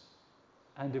brokenness,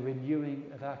 and a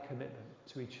renewing of our commitment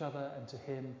to each other and to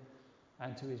him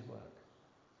and to his work.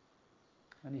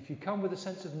 And if you come with a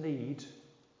sense of need,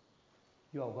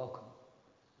 you are welcome.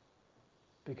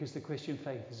 Because the Christian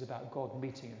faith is about God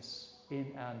meeting us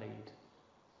in our need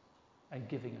and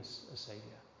giving us a Saviour.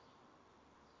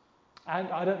 And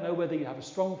I don't know whether you have a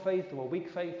strong faith or a weak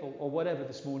faith or whatever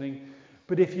this morning,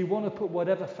 but if you want to put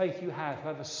whatever faith you have,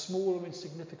 however small or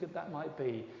insignificant that might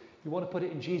be, you want to put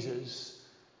it in Jesus,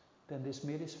 then this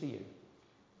meal is for you.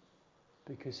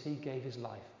 Because he gave his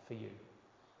life for you.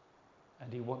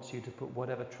 And he wants you to put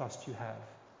whatever trust you have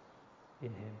in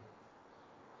him.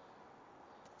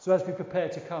 So as we prepare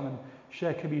to come and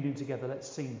share communion together, let's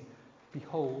sing,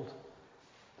 Behold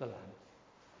the Lamb.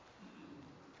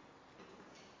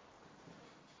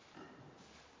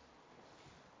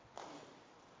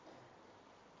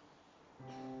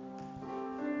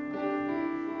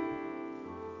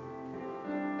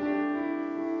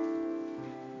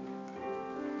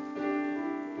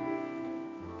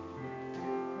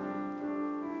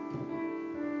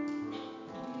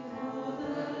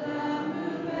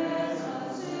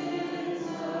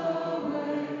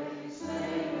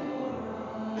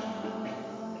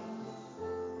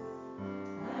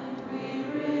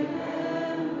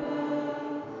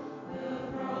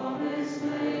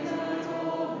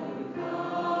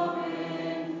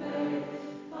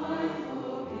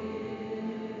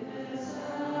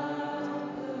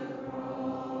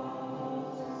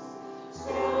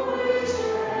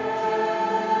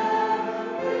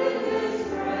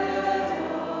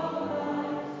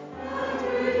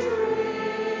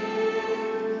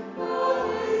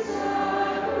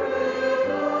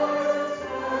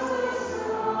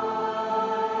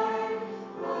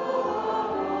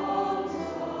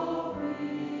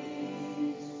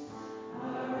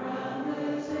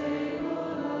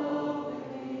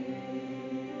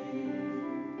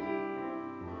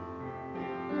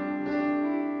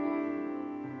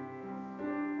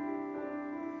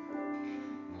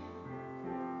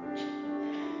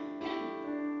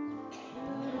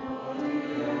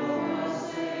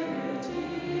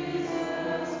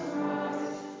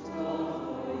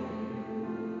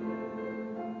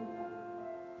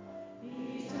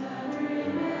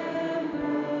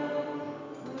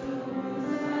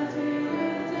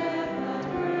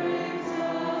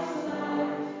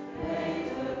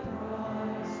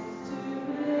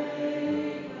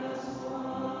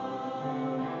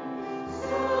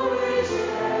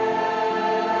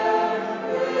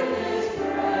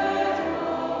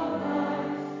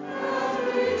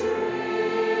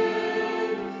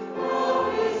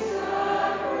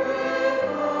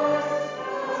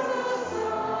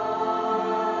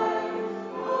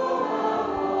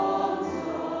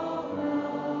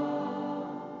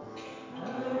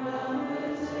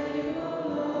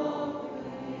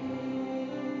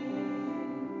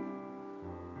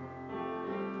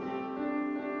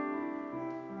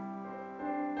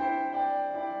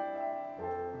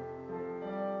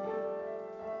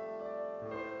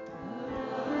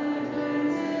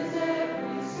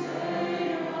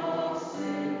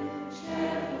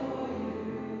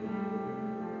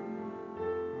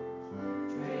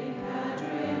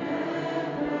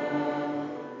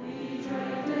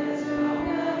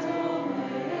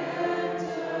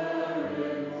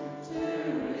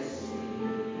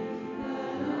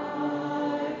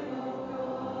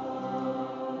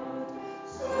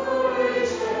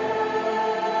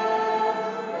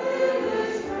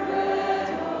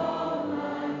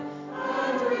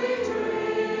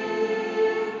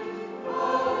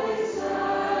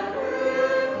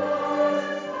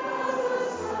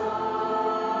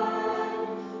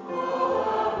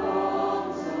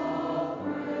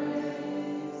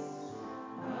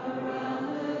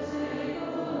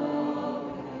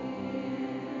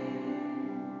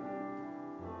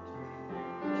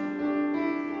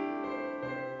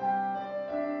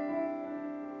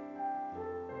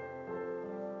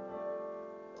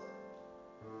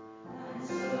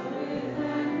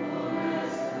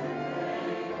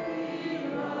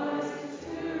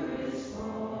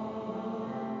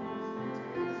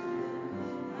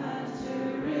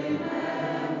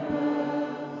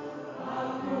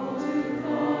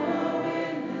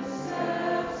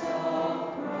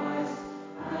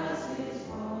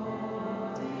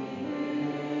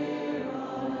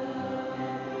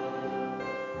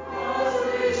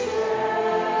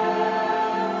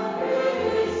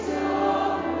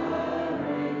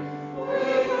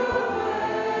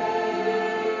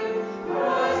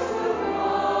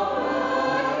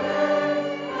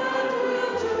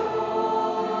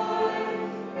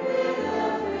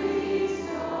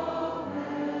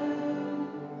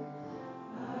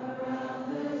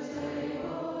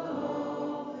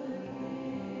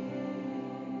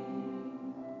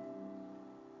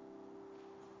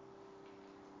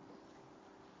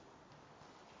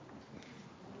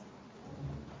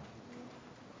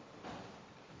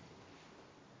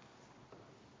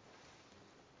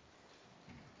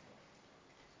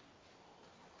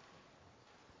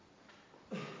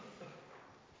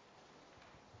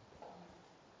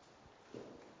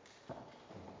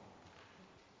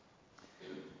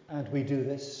 And we do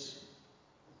this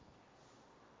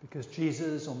because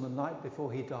Jesus, on the night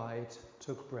before he died,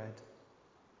 took bread.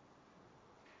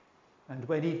 And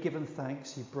when he'd given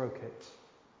thanks, he broke it.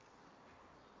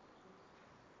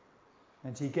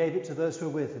 And he gave it to those who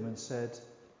were with him and said,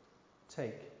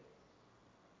 "Take,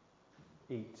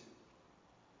 eat.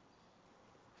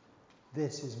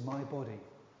 This is my body.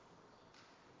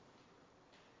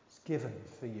 It's given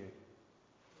for you.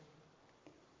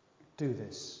 Do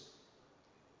this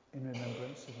in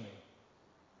remembrance of me."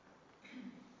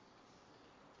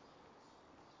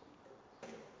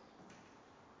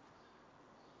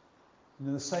 And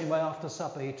in the same way, after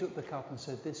supper, he took the cup and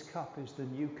said, "This cup is the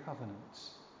new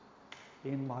covenant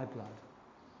in my blood.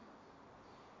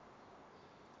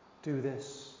 Do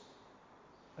this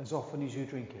as often as you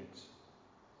drink it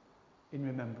in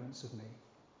remembrance of me."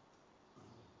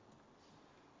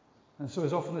 And so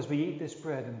as often as we eat this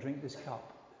bread and drink this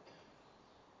cup,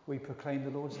 we proclaim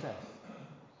the Lord's death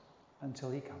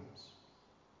until he comes.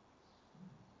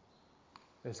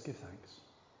 Let's give thanks.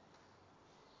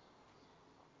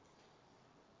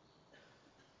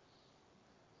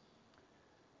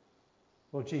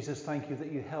 Lord Jesus, thank you that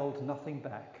you held nothing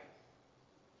back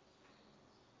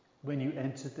when you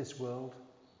entered this world,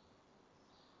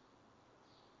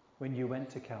 when you went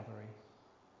to Calvary.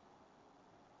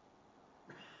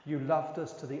 You loved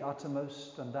us to the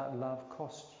uttermost, and that love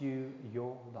cost you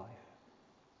your life.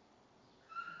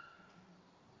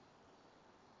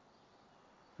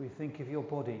 We think of your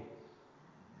body,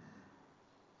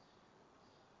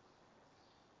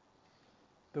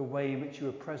 the way in which you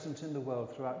were present in the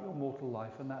world throughout your mortal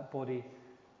life, and that body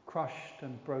crushed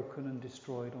and broken and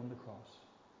destroyed on the cross.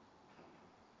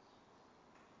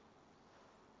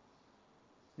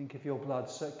 Think of your blood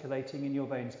circulating in your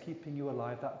veins, keeping you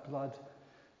alive, that blood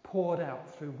poured out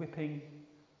through whipping,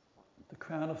 the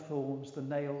crown of thorns, the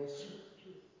nails,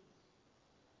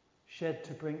 shed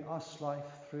to bring us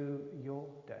life through your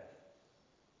death.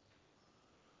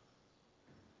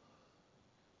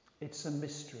 It's a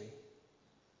mystery.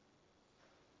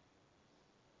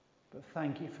 But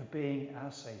thank you for being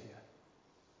our Saviour,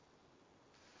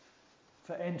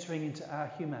 for entering into our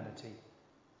humanity,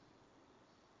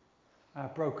 our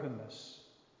brokenness,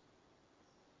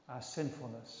 our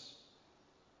sinfulness,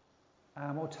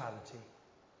 our mortality,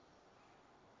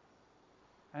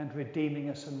 and redeeming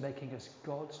us and making us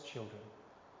God's children,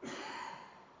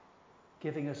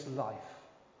 giving us life,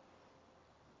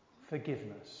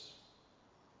 forgiveness,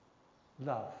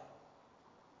 love,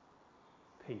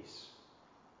 peace.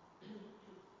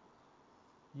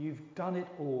 You've done it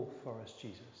all for us,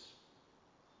 Jesus.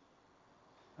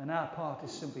 And our part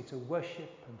is simply to worship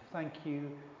and thank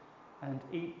you and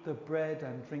eat the bread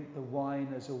and drink the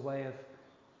wine as a way of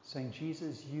saying,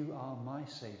 Jesus, you are my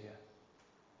Saviour.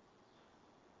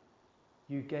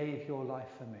 You gave your life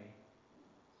for me.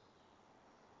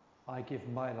 I give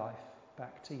my life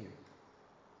back to you.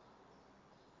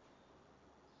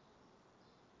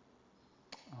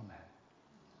 Amen.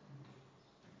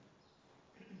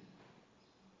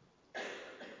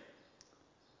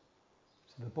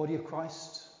 So the body of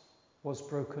Christ was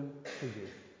broken for you.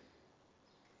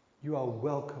 You are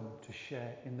welcome to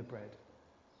share in the bread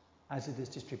as it is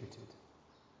distributed,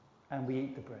 and we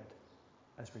eat the bread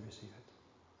as we receive it.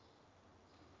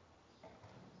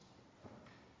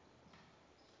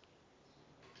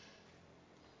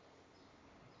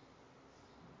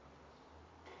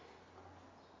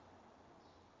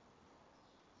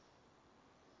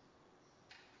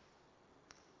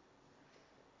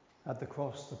 At the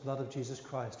cross, the blood of Jesus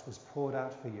Christ was poured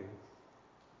out for you.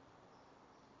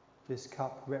 This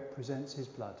cup represents his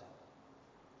blood,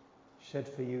 shed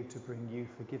for you to bring you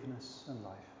forgiveness and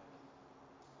life.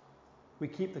 We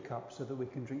keep the cup so that we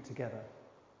can drink together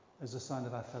as a sign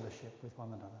of our fellowship with one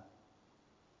another.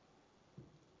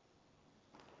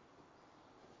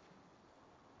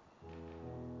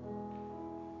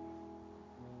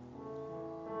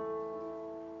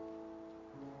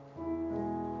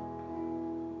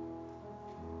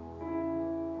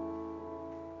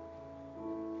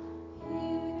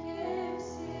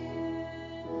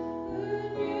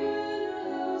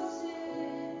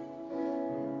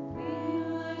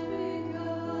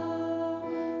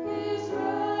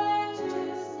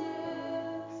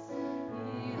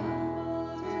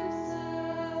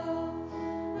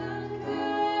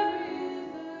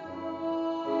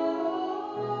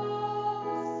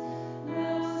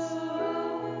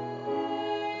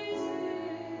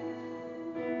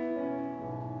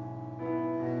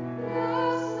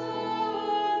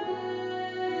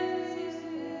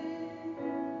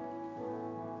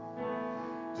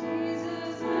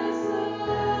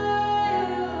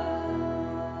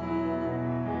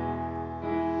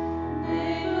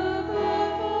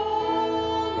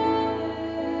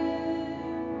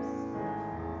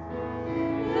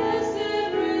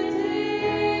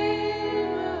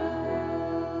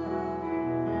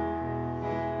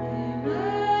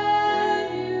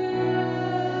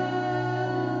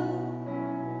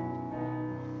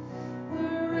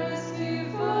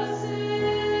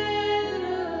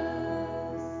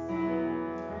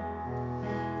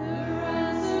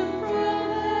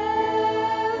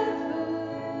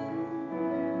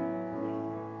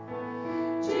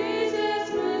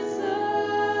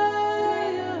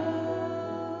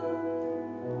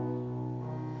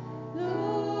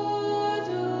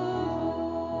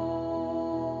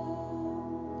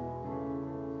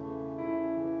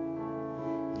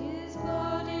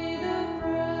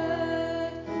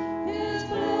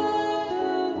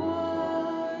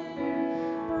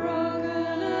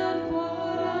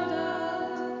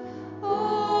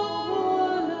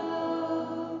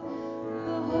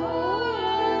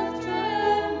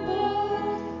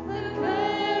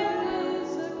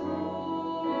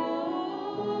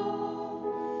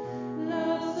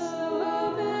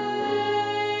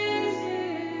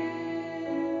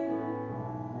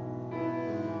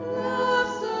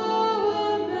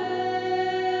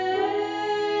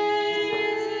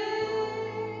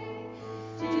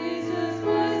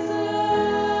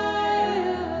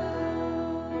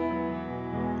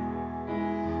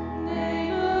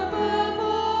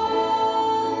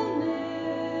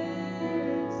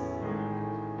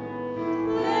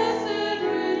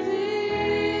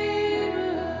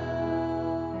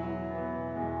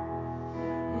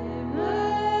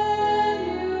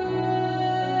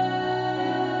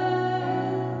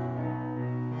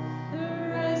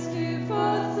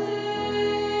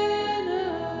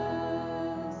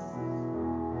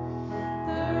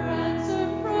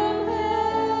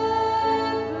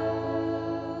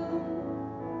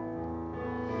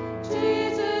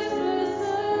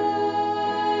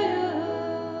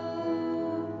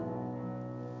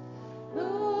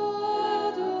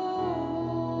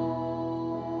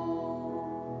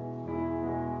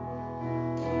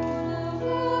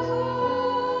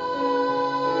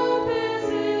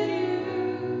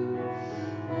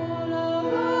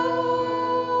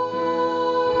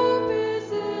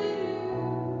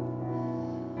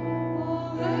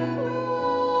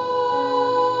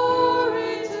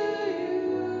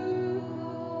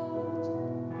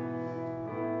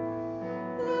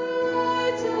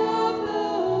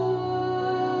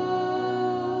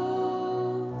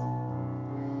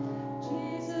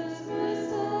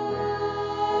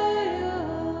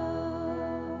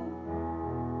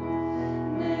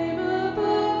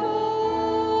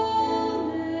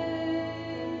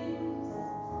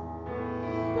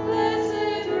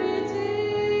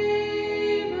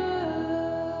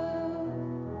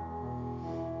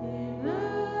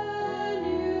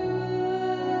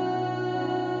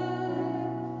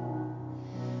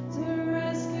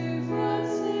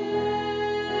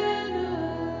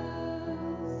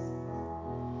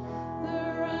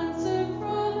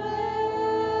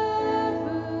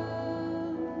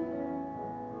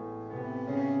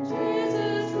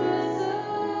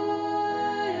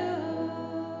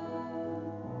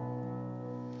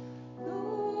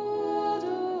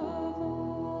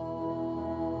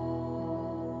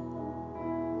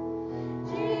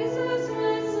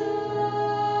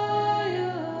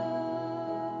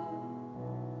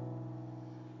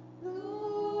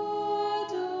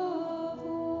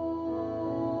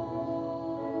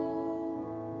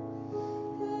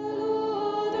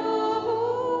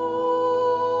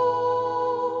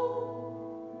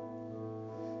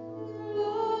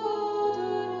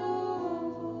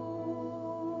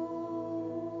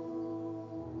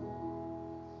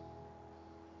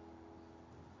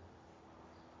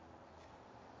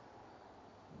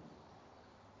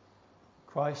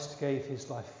 Christ gave his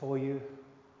life for you.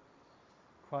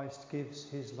 Christ gives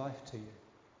his life to you.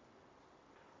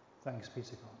 Thanks be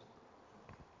to God.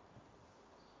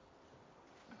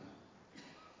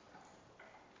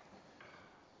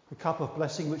 The cup of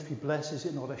blessing which we bless, is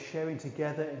it not a sharing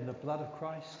together in the blood of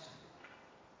Christ?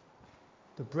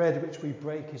 The bread which we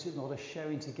break, is it not a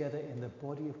sharing together in the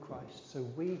body of Christ? So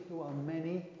we who are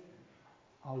many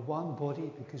are one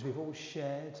body because we've all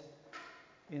shared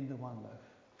in the one loaf.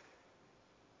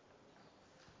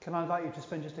 Can I invite you to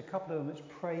spend just a couple of moments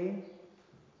praying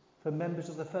for members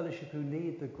of the fellowship who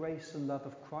need the grace and love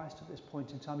of Christ at this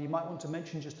point in time? You might want to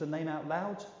mention just a name out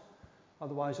loud.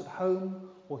 Otherwise, at home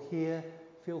or here,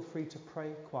 feel free to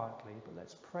pray quietly. But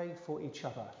let's pray for each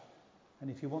other. And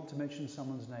if you want to mention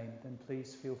someone's name, then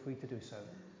please feel free to do so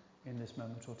in this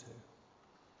moment or two.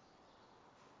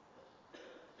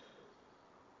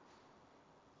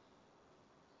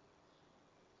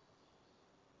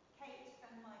 Kate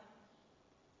and Mike.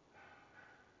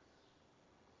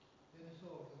 Dennis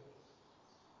Orford.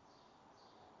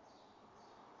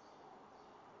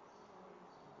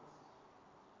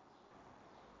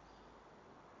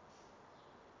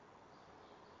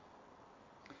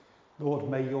 Lord,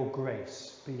 may your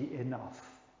grace be enough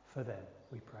for them,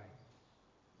 we pray.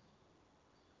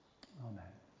 Amen.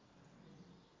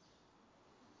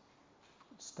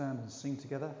 Let's stand and sing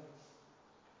together.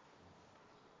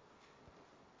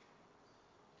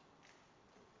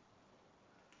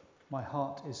 My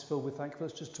heart is filled with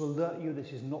thankfulness. Just to alert you,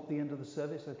 this is not the end of the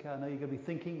service. Okay, I know you're going to be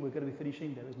thinking we're going to be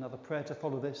finishing. There is another prayer to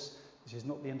follow this. This is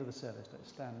not the end of the service. Let's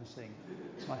stand and sing.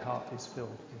 My heart is filled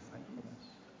with thankfulness.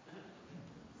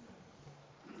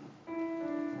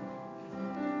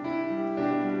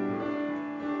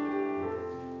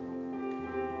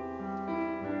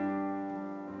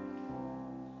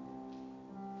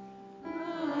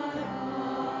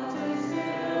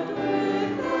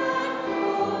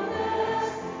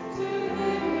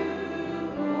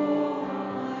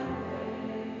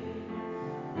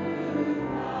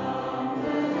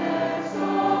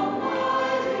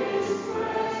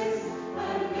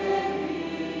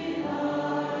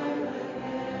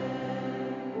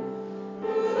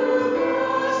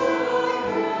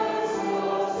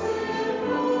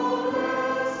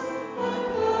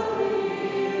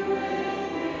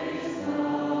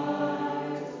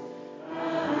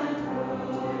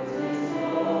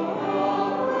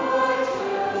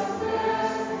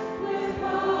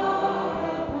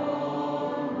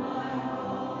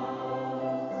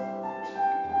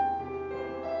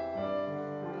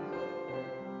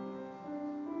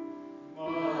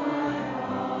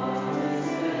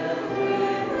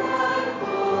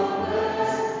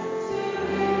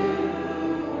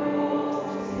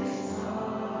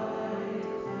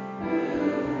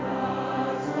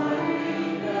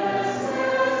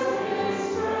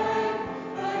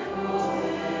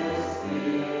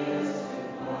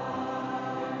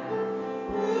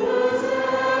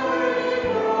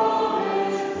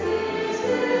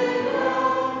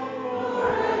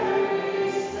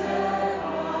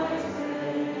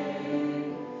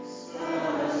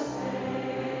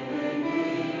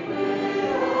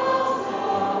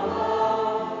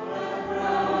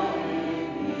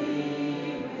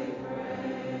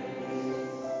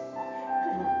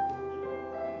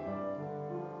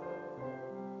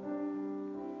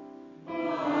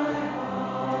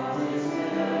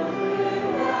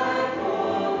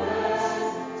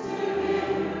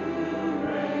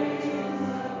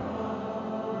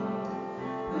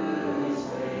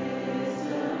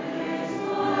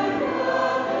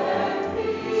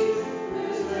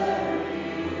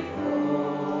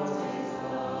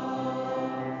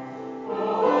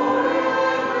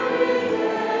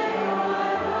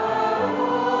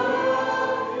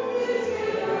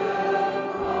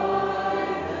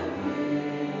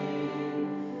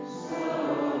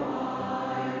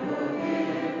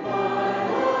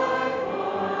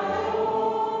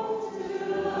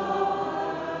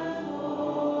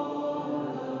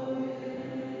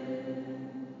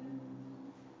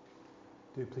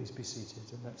 Do please be seated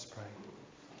and let's pray.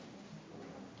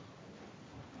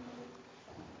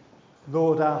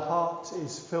 Lord, our heart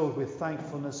is filled with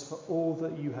thankfulness for all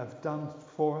that you have done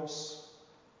for us,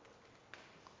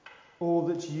 all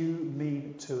that you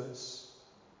mean to us,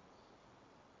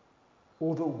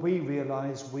 all that we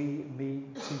realise we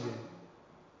mean to you.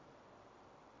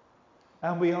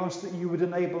 And we ask that you would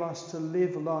enable us to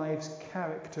live lives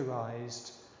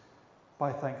characterised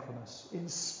by thankfulness.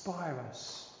 Inspire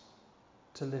us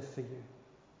to live for you.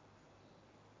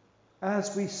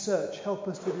 As we search, help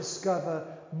us to discover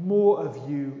more of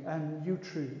you and new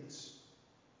truths.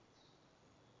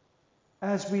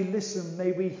 As we listen,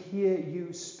 may we hear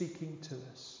you speaking to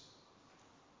us.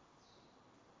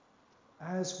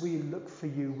 As we look for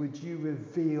you, would you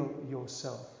reveal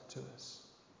yourself to us?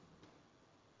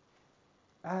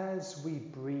 As we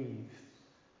breathe,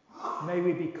 may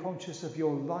we be conscious of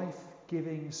your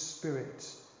life-giving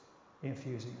Spirit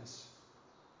infusing us.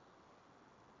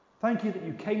 Thank you that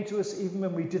you came to us even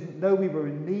when we didn't know we were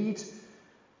in need.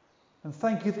 And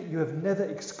thank you that you have never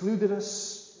excluded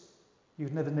us.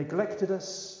 You've never neglected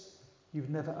us. You've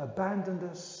never abandoned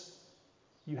us.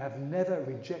 You have never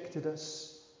rejected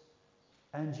us.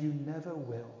 And you never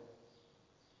will.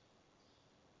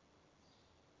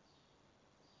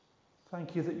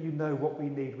 Thank you that you know what we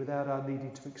need without our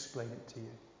needing to explain it to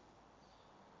you.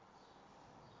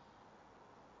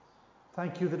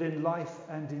 Thank you that in life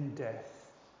and in death,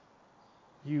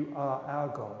 you are our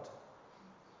God,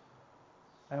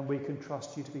 and we can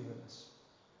trust you to be with us.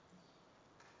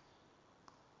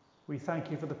 We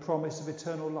thank you for the promise of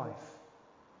eternal life,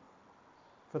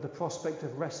 for the prospect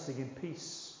of resting in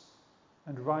peace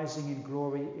and rising in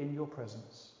glory in your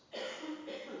presence.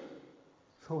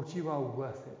 Lord, you are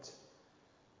worth it,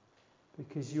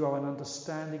 because you are an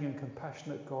understanding and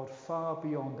compassionate God far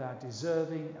beyond our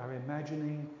deserving, our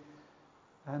imagining,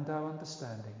 and our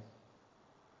understanding.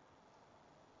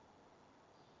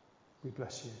 We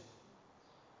bless you.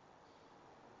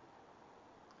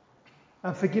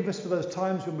 And forgive us for those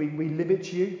times when we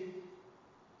limit you,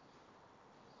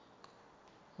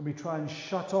 when we try and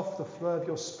shut off the flow of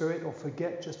your Spirit or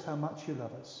forget just how much you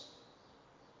love us.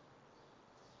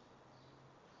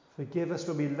 Forgive us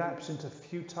when we lapse into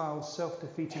futile,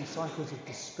 self-defeating cycles of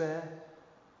despair.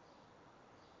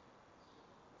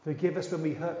 Forgive us when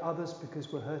we hurt others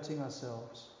because we're hurting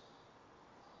ourselves.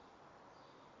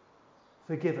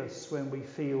 Forgive us when we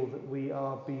feel that we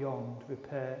are beyond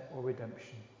repair or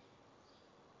redemption.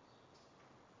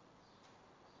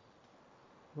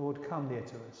 Lord, come near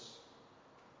to us.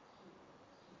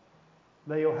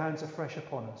 Lay your hands afresh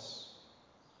upon us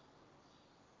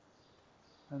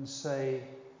and say,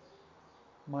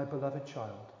 my beloved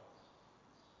child,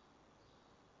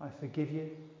 I forgive you.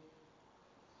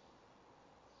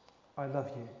 I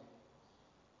love you.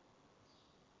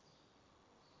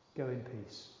 Go in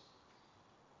peace.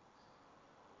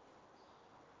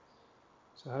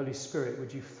 So, Holy Spirit,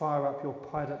 would you fire up your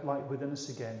pilot light within us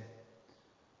again?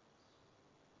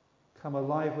 Come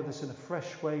alive with us in a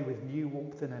fresh way with new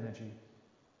warmth and energy.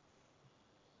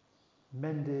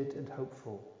 Mended and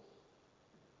hopeful.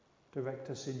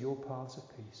 Direct us in your paths of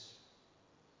peace.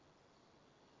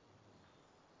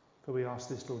 For we ask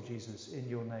this, Lord Jesus, in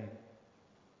your name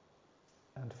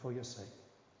and for your sake.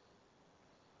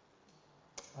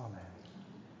 Amen.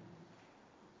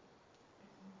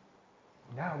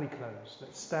 Now we close.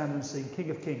 Let's stand and sing King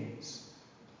of Kings,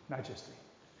 Majesty.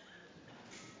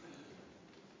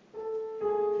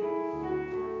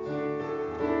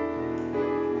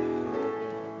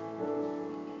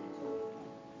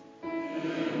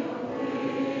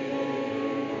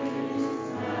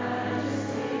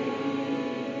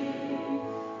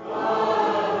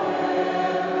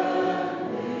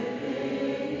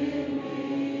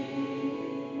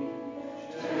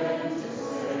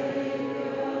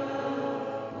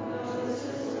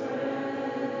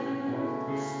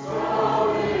 Stars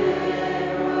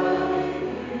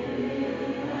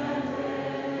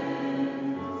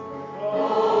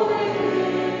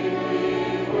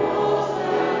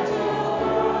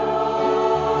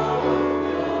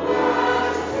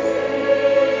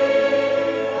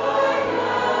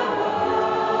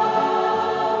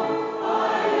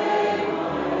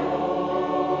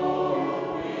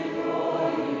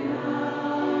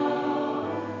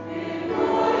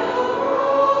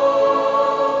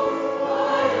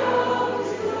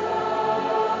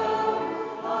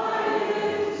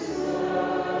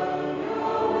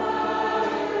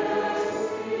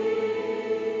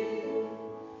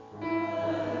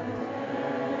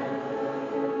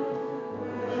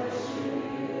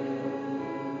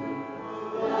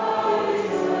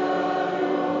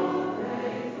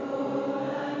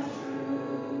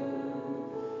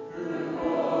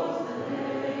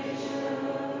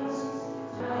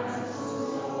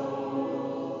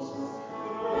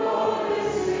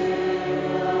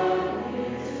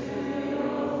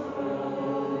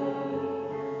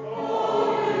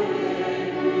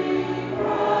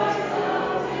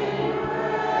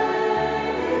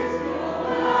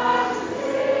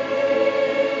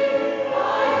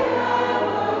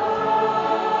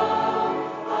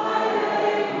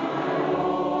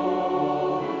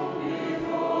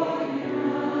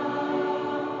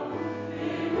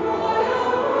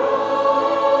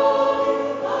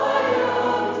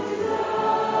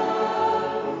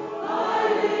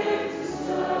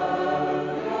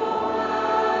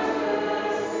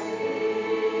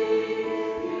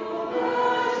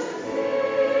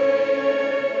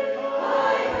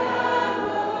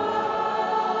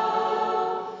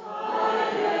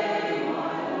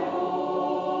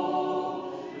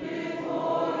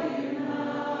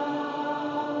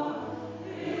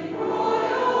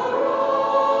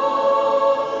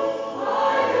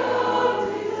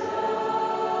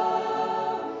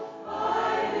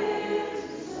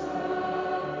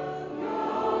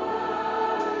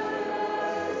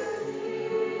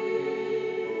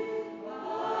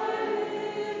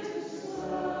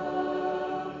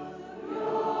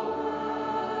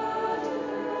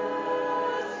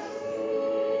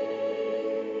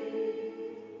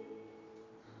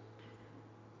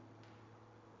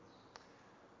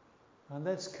And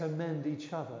let's commend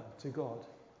each other to God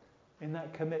in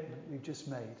that commitment we've just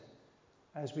made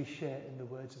as we share in the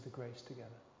words of the grace together.